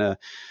you want to,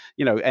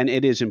 and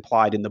it is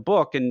implied in the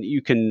book, and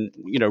you can,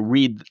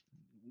 read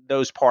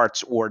those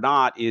parts or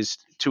not, is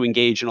to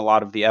engage in a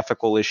lot of the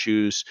ethical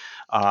issues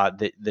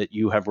that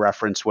you have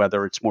referenced,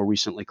 whether it's more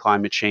recently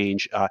climate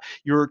change.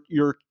 Your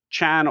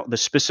channel, the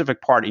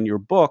specific part in your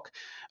book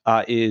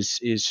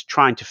is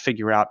trying to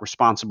figure out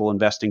responsible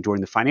investing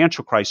during the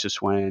financial crisis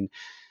when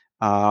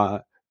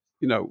there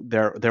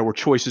were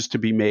choices to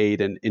be made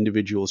and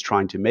individuals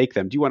trying to make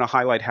them. Do you want to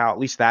highlight how at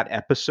least that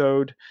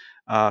episode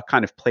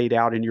kind of played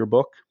out in your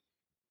book?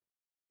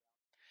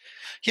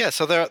 Yeah,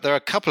 so there are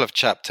a couple of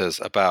chapters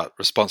about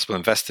responsible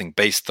investing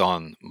based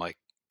on my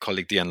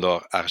colleague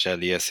Diane-Laure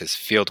Argelliès'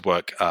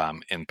 fieldwork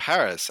in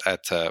Paris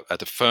at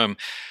a firm.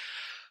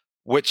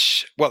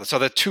 So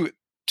there are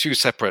two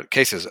separate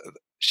cases.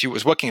 She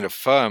was working at a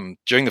firm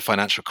during the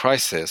financial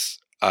crisis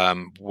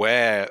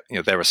where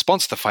their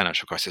response to the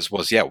financial crisis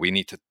was, we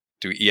need to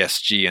do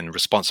ESG and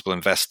responsible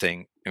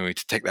investing, and we need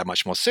to take that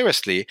much more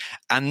seriously,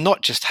 and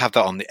not just have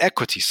that on the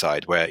equity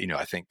side where,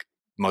 I think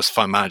most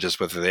fund managers,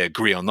 whether they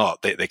agree or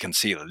not, they can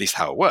see at least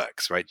how it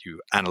works, right?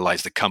 You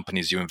analyze the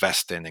companies you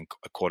invest in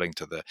according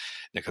to the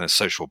kind of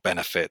social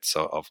benefits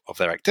of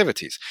their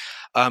activities.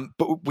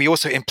 But we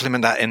also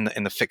implement that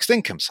in the fixed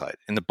income side,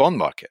 in the bond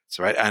markets,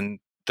 right? And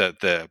I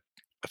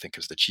think it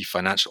was the chief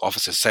financial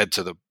officer said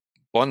to the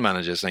bond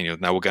managers,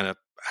 now we're going to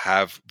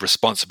have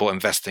responsible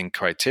investing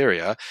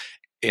criteria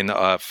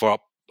for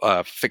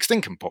our fixed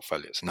income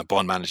portfolios. And the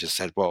bond managers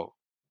said, well,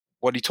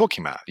 what are you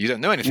talking about? You don't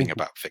know anything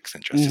about fixed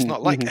interest. It's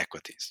not like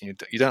equities.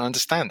 You don't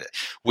understand it.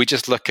 We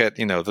just look at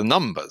the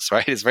numbers,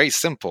 right? It's very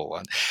simple,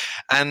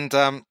 and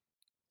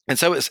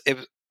so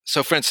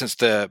so. For instance,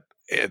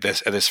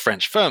 this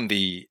French firm,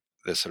 the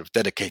sort of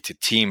dedicated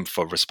team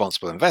for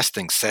responsible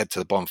investing, said to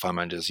the bond fund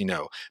managers,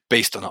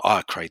 based on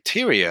our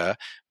criteria,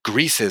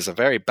 Greece is a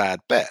very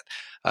bad bet,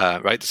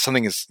 right?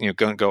 Something is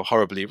going to go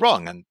horribly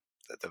wrong, and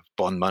the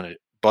bond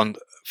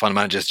fund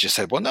managers just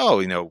said, well,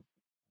 no,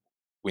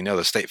 we know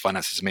the state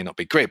finances may not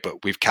be great,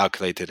 but we've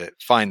calculated it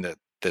fine that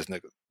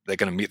they're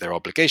going to meet their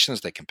obligations.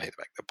 They can pay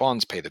back the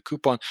bonds, pay the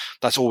coupon.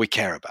 That's all we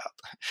care about.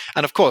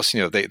 And of course,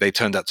 they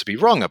turned out to be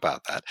wrong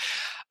about that.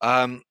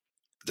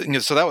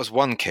 So that was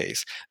one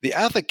case. The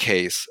other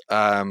case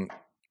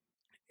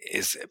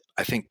is,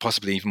 I think,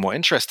 possibly even more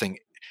interesting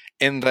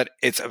in that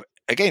it's,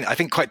 again, I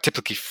think quite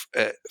typically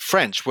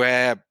French,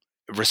 where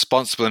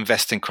responsible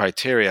investing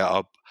criteria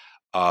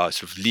are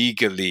sort of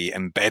legally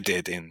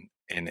embedded in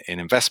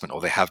investment, or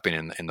they have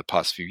been in the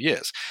past few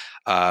years,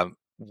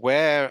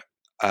 where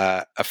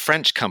a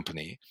French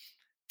company,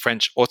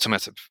 French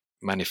automotive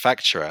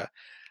manufacturer,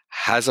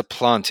 has a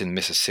plant in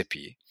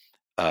Mississippi,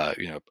 a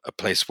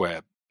place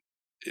where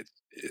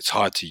it's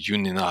hard to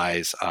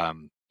unionize,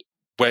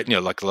 where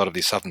like a lot of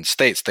these southern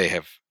states,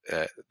 they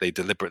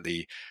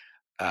deliberately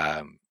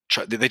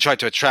they try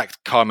to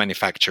attract car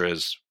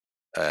manufacturers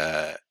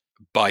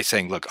by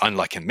saying, look,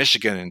 unlike in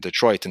Michigan and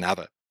Detroit and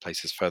other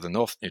places further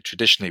north,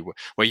 traditionally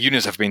where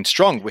unions have been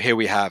strong, here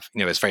we have,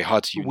 it's very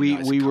hard to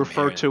unionize. We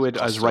refer to it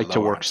as right to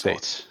work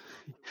states.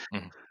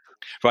 Mm-hmm.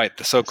 Right,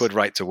 the so-called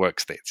right to work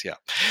states, yeah.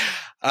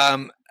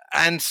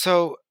 And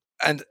so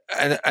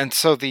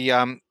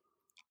the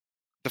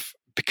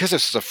because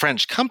this was a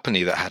French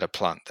company that had a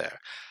plant there,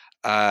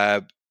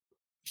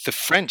 the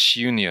French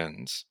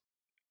unions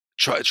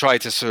tried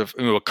to sort of,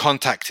 were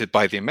contacted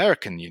by the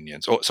American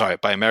unions,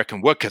 by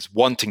American workers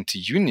wanting to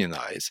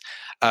unionize,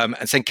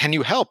 and saying, "Can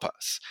you help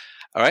us?"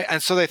 All right.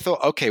 And so they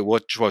thought, okay, we'll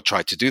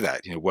try to do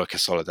that, worker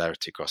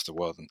solidarity across the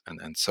world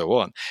and so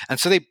on. And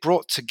so they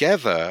brought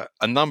together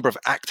a number of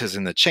actors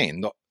in the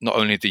chain, not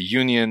only the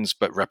unions,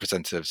 but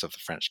representatives of the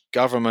French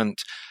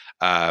government,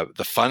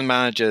 the fund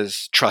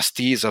managers,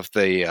 trustees of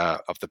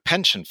the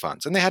pension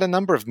funds. And they had a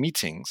number of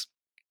meetings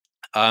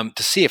to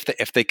see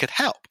if they could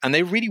help. And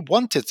they really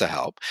wanted to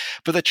help.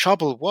 But the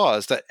trouble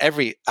was that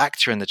every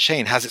actor in the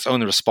chain has its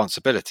own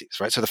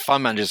responsibilities, right? So the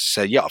fund managers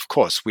said, yeah, of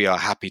course, we are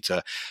happy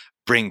to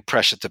bring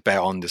pressure to bear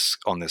on this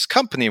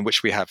company in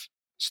which we have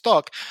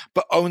stock,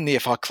 but only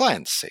if our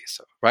clients say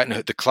so, right?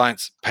 And the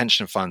clients'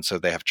 pension fund, so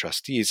they have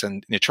trustees,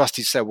 and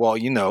trustees said, well,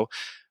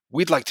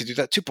 we'd like to do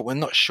that too, but we're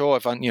not sure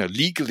if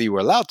legally we're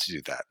allowed to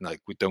do that.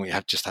 Like we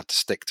just have to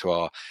stick to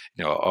our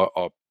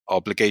our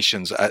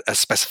obligations as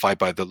specified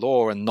by the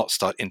law and not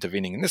start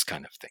intervening in this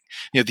kind of thing.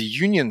 The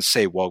unions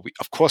say, well,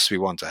 of course we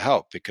want to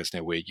help because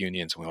we're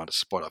unions and we want to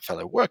support our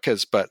fellow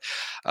workers, but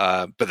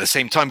at the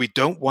same time we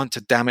don't want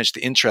to damage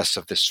the interests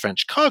of this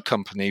French car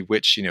company,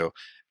 which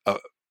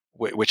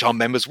which our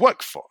members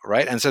work for,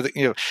 right? And so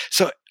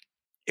so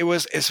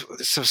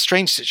it's a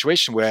strange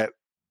situation where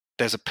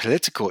there's a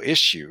political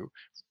issue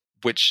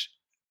which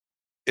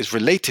is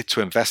related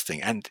to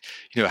investing and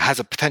has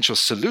a potential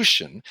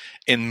solution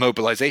in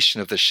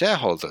mobilization of the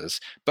shareholders,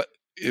 but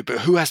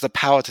who has the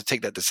power to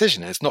take that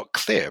decision? And it's not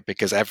clear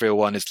because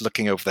everyone is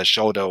looking over their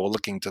shoulder or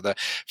looking to the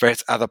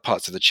various other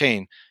parts of the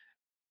chain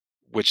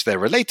which they're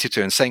related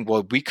to and saying,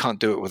 well, we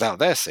can't do it without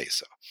their say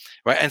so,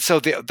 right? And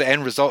so the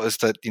end result is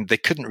that they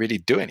couldn't really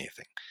do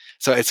anything.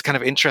 So it's kind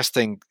of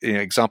interesting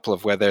example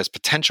of where there's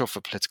potential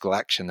for political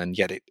action, and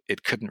yet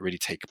it couldn't really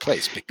take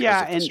place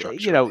because of the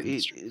structure of the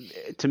industry.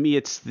 To me,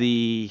 it's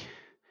the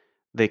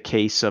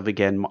case of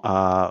again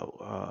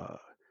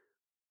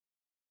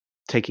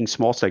taking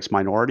small stakes,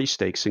 minority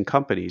stakes in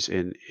companies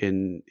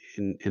in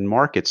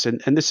markets,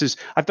 and this is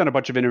I've done a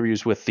bunch of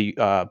interviews with the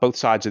both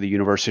sides of the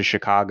University of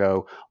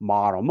Chicago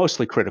model,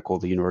 mostly critical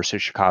of the University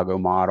of Chicago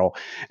model,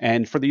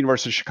 and for the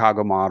University of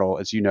Chicago model,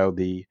 as you know,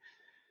 the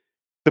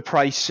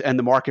price and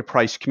the market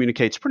price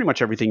communicates pretty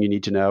much everything you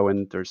need to know,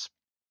 and there's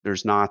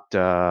not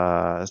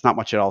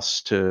much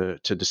else to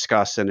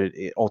discuss, and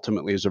it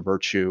ultimately is a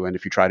virtue. And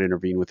if you try to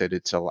intervene with it,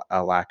 it's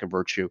a lack of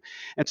virtue.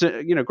 It's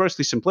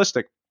grossly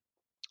simplistic,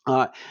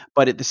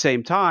 but at the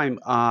same time,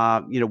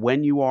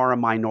 when you are a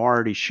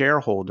minority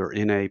shareholder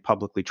in a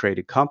publicly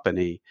traded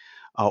company,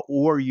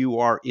 or you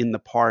are in the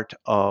part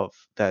of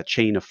that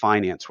chain of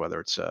finance,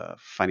 whether it's a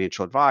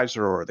financial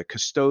advisor or the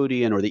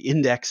custodian or the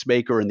index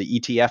maker and the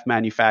ETF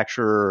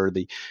manufacturer or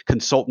the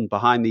consultant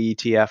behind the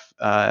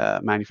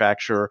ETF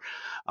manufacturer,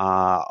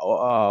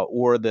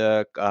 or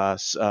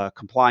the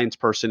compliance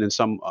person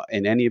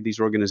in any of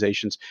these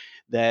organizations,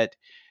 that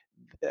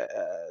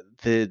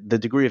the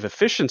degree of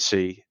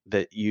efficiency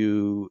that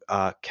you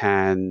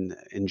can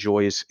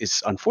enjoy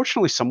is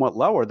unfortunately somewhat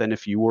lower than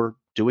if you were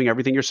doing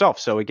everything yourself.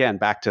 So again,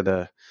 back to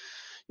the,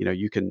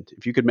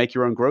 if you could make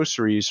your own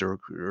groceries or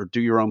do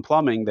your own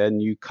plumbing, then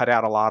you cut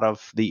out a lot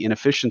of the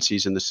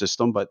inefficiencies in the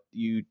system, but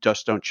you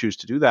just don't choose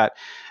to do that.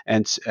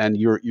 And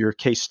your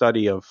case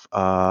study of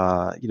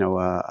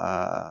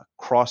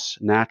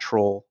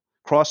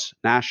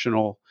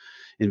cross-national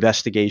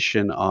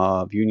investigation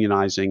of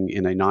unionizing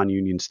in a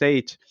non-union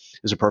state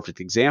is a perfect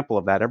example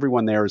of that.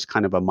 Everyone there is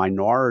kind of a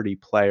minority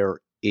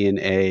player in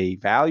a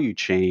value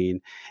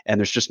chain, and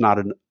there's just not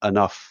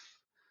enough,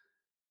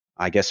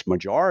 I guess,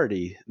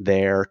 majority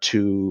there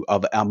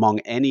among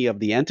any of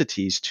the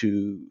entities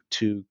to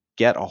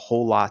get a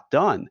whole lot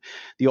done.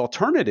 The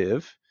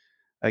alternative,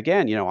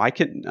 again,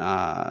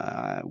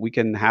 we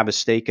can have a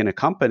stake in a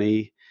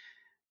company.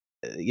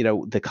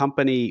 The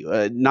company,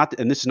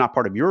 and this is not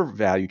part of your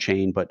value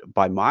chain, but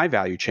by my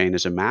value chain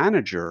as a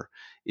manager,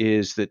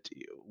 is that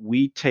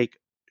we take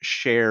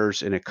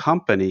shares in a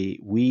company,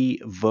 we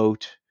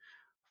vote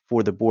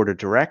for the board of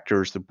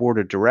directors. The board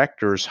of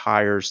directors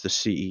hires the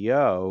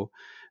CEO.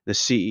 The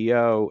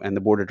CEO and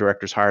the board of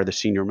directors hire the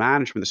senior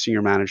management. The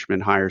senior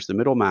management hires the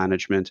middle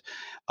management.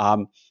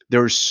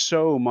 There's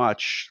so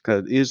much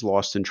that is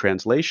lost in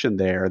translation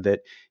there, that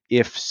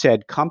if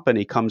said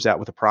company comes out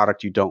with a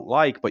product you don't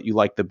like, but you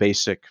like the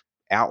basic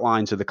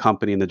outlines of the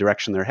company and the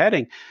direction they're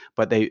heading,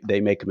 but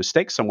they make a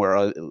mistake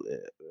somewhere,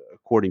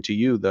 according to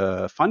you,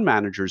 the fund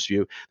manager's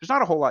view, there's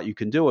not a whole lot you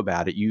can do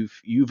about it.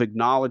 You've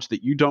acknowledged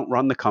that you don't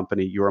run the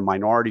company. You're a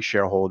minority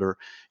shareholder.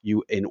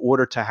 In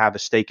order to have a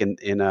stake in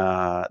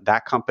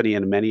that company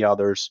and many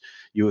others,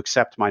 you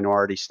accept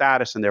minority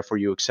status, and therefore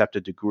you accept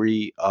a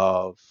degree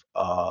of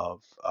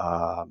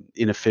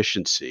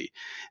inefficiency.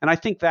 And I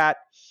think that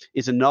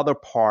is another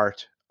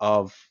part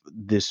of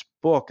this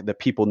book that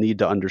people need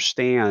to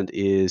understand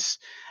is,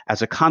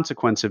 as a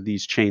consequence of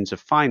these chains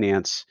of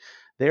finance,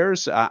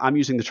 there's, I'm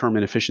using the term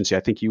inefficiency. I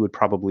think you would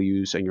probably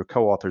use, and your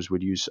co-authors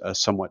would use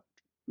somewhat,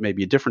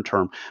 maybe a different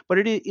term, but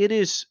it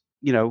is,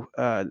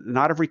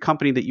 not every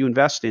company that you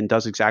invest in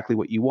does exactly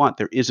what you want.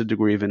 There is a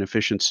degree of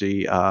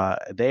inefficiency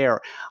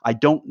there. I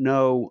don't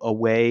know a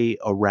way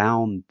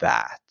around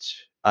that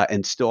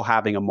and still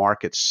having a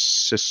market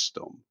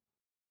system.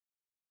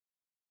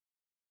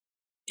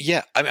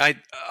 Yeah, I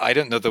mean, I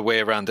don't know the way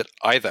around it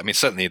either. I mean,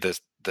 certainly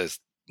there's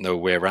no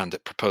way around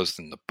it proposed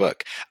in the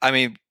book. I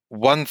mean,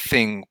 one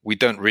thing we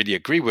don't really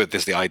agree with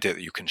is the idea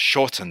that you can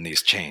shorten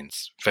these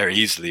chains very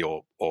easily,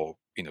 or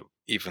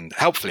even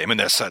helpfully. I mean,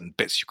 there's certain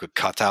bits you could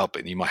cut out,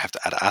 but you might have to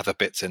add other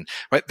bits in,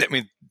 right? I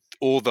mean,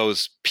 all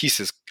those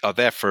pieces are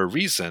there for a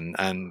reason,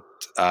 and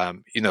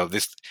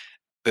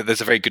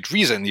there's a very good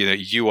reason.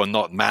 You are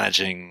not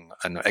managing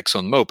an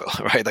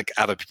ExxonMobil, right? Like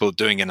other people are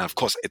doing it. And of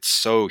course, it's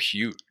so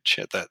huge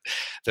that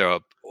there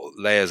are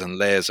layers and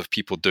layers of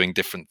people doing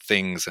different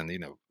things, and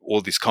all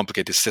these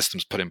complicated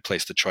systems put in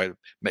place to try to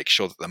make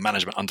sure that the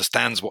management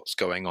understands what's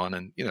going on.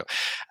 And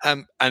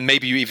and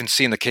maybe you even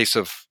see in the case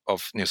of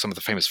some of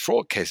the famous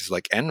fraud cases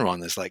like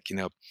Enron, is like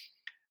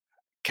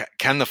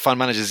can the fund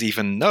managers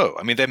even know?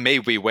 I mean, there may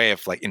be a way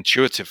of like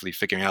intuitively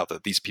figuring out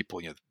that these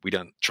people, we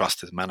don't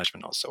trust his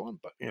management or so on.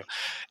 But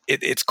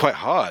it's quite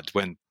hard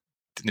when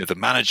the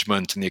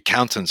management and the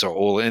accountants are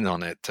all in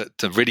on it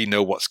to really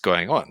know what's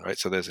going on, right?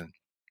 So these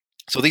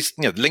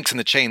links in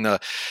the chain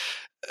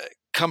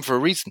come for a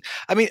reason.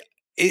 I mean,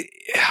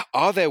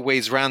 are there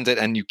ways around it?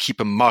 And you keep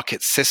a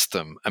market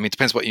system. I mean, it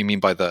depends what you mean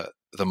by the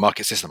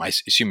market system. I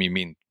assume you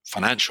mean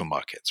financial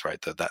markets,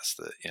 right? That's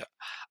the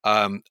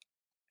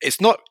it's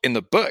not in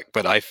the book,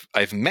 but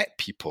I've met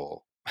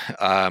people.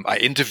 I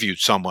interviewed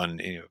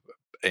someone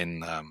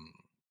in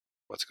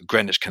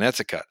Greenwich,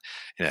 Connecticut,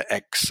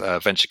 ex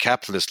venture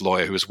capitalist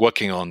lawyer who was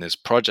working on this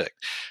project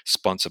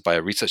sponsored by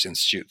a research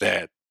institute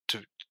there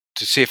to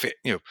see if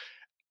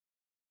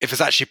if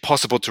it's actually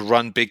possible to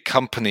run big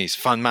companies,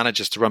 fund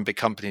managers to run big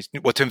companies,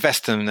 or to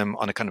invest in them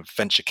on a kind of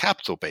venture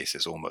capital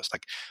basis, almost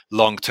like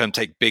long term,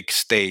 take big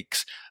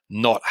stakes,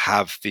 not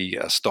have the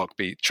stock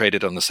be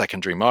traded on the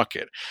secondary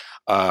market.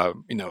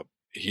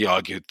 He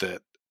argued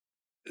that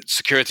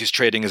securities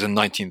trading is a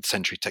 19th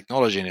century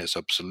technology and it's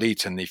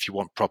obsolete. And if you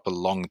want proper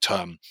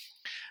long-term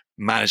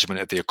management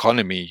of the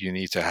economy, you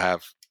need to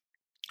have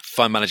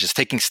fund managers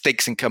taking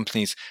stakes in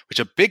companies which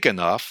are big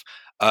enough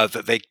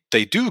that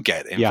they do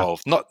get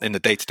involved, not in the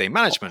day-to-day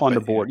management. On the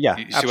board, you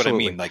see absolutely. what I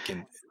mean? Like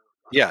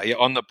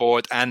on the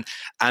board. And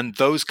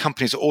those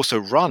companies are also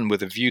run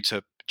with a view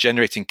to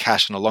generating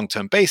cash on a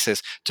long-term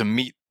basis to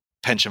meet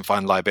pension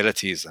fund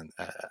liabilities. And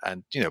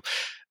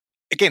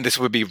again, this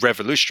would be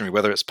revolutionary.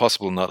 Whether it's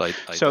possible or not, I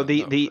so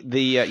don't the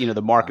know.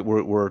 The market,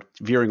 we're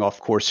veering off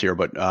course here,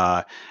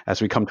 but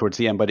as we come towards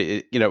the end, but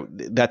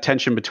that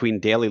tension between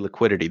daily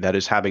liquidity, that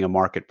is having a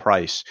market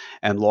price,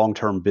 and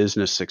long-term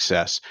business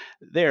success,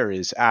 there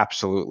is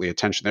absolutely a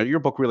tension there. Your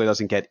book really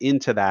doesn't get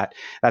into that.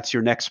 That's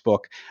your next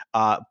book,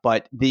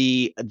 but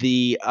the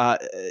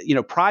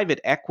private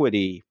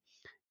equity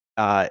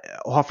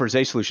offers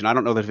a solution. I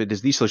don't know that it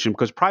is the solution,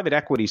 because private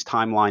equity's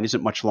timeline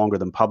isn't much longer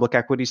than public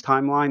equity's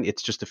timeline.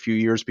 It's just a few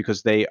years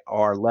because they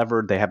are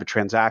levered. They have a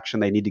transaction.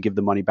 They need to give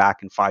the money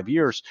back in 5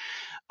 years.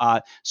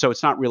 So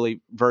it's not really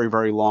very,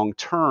 very long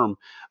term.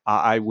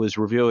 I was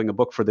reviewing a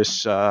book for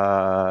this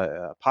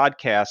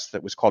podcast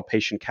that was called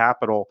Patient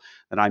Capital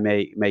that I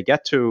may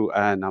get to,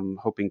 and I'm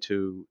hoping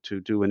to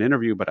do an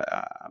interview, but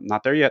I'm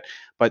not there yet.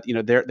 But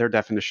their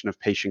definition of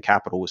patient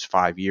capital was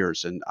 5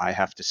 years, and I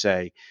have to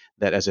say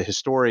that as a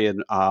historian,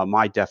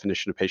 my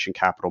definition of patient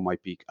capital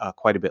might be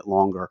quite a bit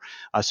longer.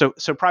 So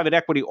private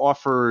equity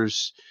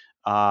offers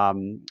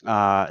getting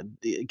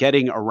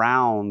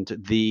around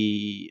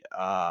the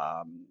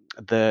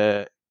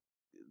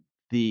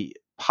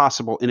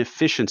possible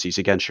inefficiencies.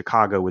 Again,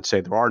 Chicago would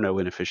say there are no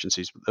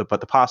inefficiencies,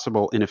 but the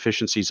possible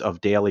inefficiencies of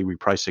daily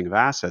repricing of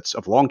assets,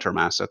 of long-term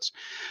assets.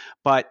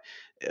 But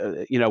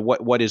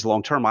what is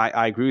long-term?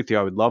 I agree with you.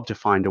 I would love to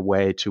find a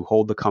way to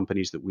hold the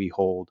companies that we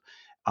hold,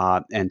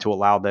 and to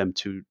allow them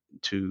to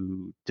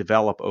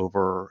develop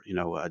over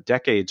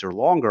decades or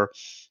longer.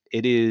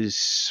 It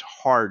is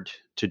hard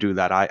to do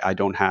that. I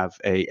don't have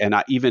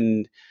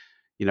even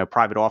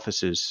private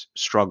offices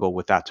struggle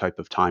with that type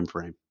of time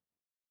frame.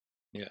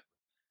 Yeah,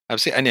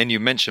 absolutely. And you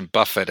mentioned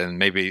Buffett, and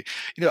maybe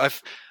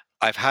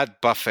I've had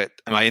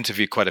Buffett, and I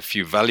interviewed quite a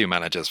few value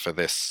managers for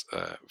this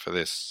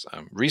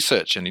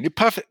research, and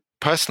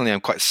personally,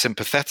 I'm quite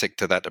sympathetic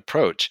to that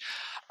approach.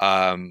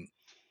 But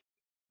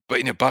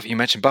Buffett, you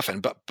mentioned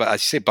Buffett, but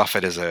as you say,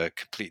 Buffett is a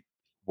complete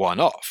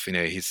one-off.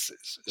 He's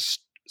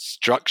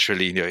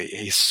structurally,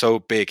 he's so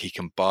big he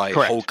can buy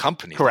whole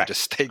companies, not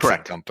just stakes in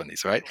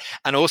companies, right?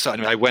 And also,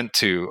 I went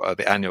to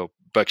the annual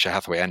Berkshire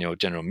Hathaway annual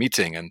general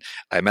meeting, and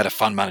I met a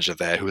fund manager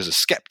there who was a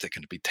skeptic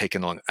and to be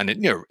taken on. And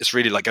it's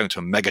really like going to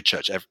a mega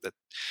church,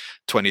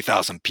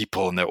 20,000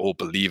 people, and they're all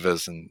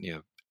believers, and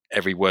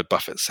every word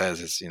Buffett says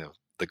is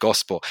the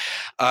gospel.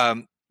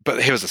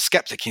 But he was a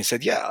skeptic. He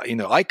said, yeah,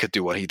 I could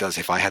do what he does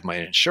if I had my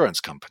insurance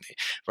company,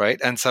 right?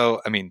 And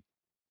so,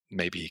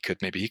 maybe he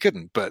could, maybe he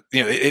couldn't. But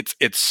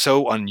it's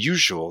so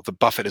unusual. The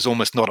Buffett is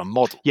almost not a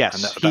model.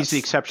 Yes, he's the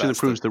exception that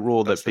proves the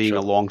rule, that being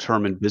a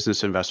long-term and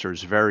business investor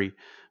is very,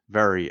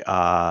 very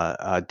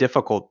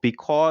difficult,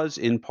 because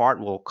in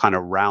part, we'll kind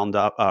of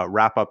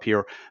wrap up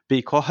here,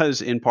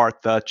 because in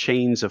part the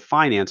chains of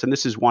finance, and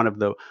this is one of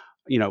the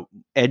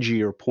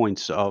edgier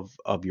points of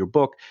your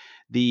book.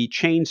 the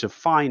chains of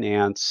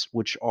finance,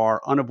 which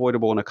are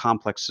unavoidable in a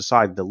complex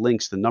society, the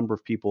links, the number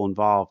of people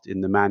involved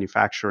in the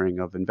manufacturing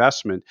of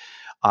investment,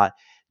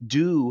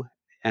 do.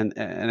 And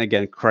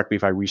again, correct me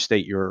if I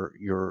restate your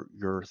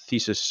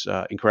thesis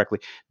incorrectly.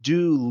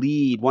 Do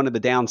lead. One of the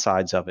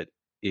downsides of it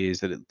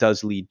is that it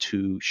does lead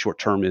to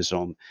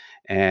short-termism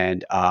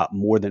and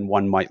more than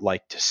one might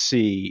like to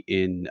see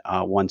in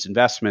one's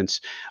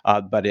investments.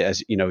 But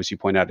as you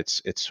point out,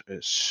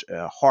 it's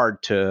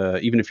hard to,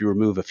 even if you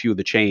remove a few of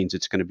the chains,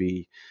 it's going to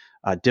be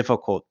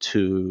difficult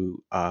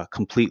to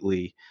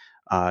completely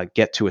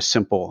get to a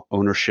simple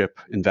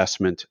ownership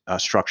investment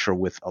structure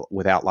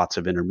without lots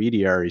of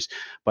intermediaries.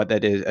 But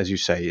that is, as you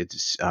say,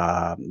 it's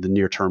the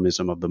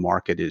near-termism of the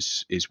market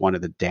is one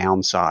of the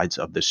downsides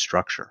of this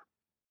structure.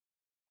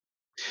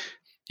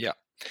 Yeah,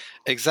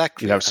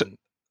 exactly. I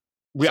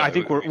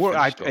think we're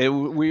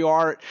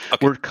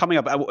coming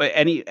up.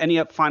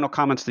 Any final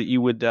comments that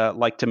you would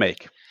like to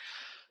make?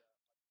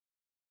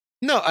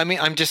 No, I mean,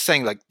 I'm just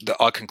saying, like,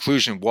 our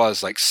conclusion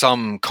was like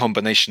some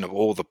combination of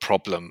all the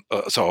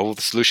all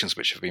the solutions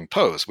which have been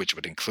posed, which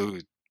would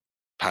include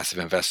passive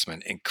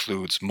investment,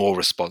 includes more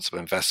responsible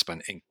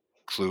investment,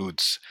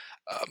 includes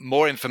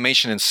more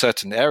information in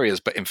certain areas,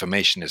 but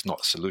information is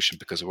not a solution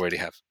because we already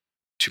have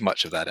too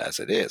much of that as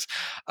it is.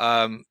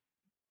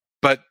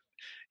 But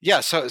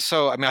yeah,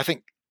 so I mean, I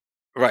think.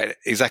 Right,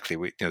 exactly.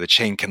 The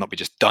chain cannot be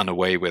just done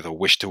away with or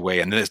wished away,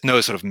 and there's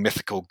no sort of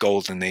mythical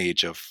golden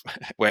age of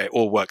where it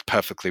all worked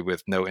perfectly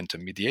with no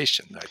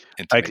intermediation.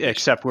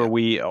 Except where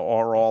we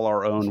are all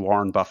our own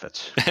Warren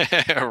Buffetts.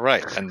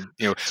 Right, and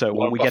so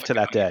when we get to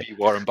that day,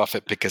 Warren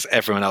Buffett, because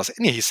everyone else,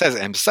 and he says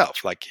it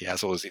himself, like he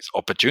has all these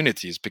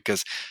opportunities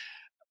because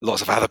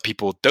lots of other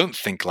people don't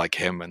think like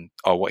him and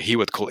are what he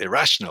would call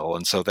irrational,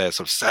 and so they're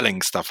sort of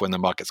selling stuff when the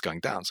market's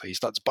going down. So he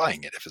starts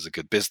buying it if it's a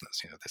good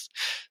business.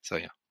 So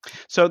yeah.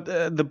 So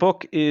the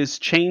book is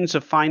Chains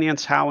of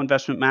Finance: How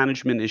Investment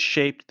Management is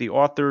Shaped. The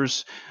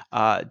authors,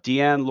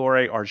 Deanne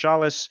Lore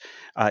Argelis,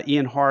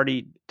 Ian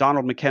Hardy,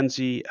 Donald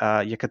McKenzie,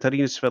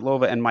 Yekaterina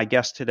Svetlova, and my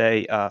guest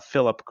today,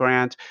 Philip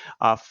Grant.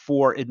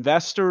 For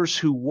investors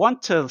who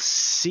want to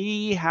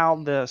see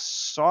how the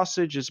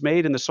sausage is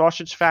made in the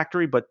sausage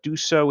factory, but do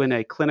so in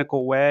a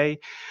clinical way.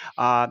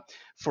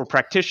 For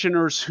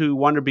practitioners who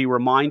want to be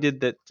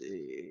reminded that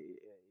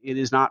it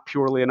is not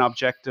purely an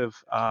objective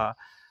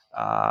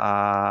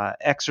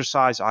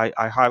exercise,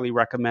 I highly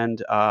recommend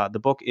the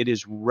book. It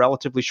is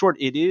relatively short.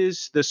 It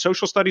is the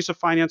social studies of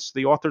finance.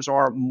 The authors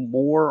are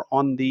more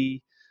on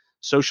the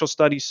social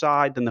studies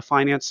side than the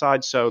finance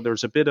side. So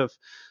there's a bit of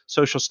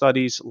social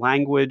studies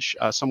language,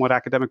 somewhat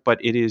academic,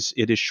 but it is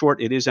short.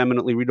 It is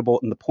eminently readable,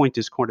 and the point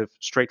is kind of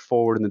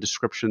straightforward, and the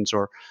descriptions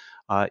are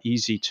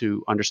easy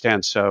to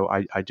understand. So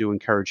I do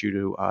encourage you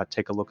to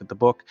take a look at the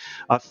book.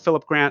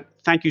 Philip Grant,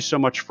 thank you so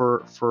much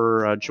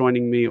for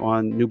joining me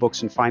on New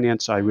Books in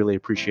Finance. I really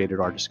appreciated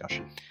our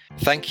discussion.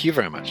 Thank you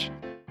very much.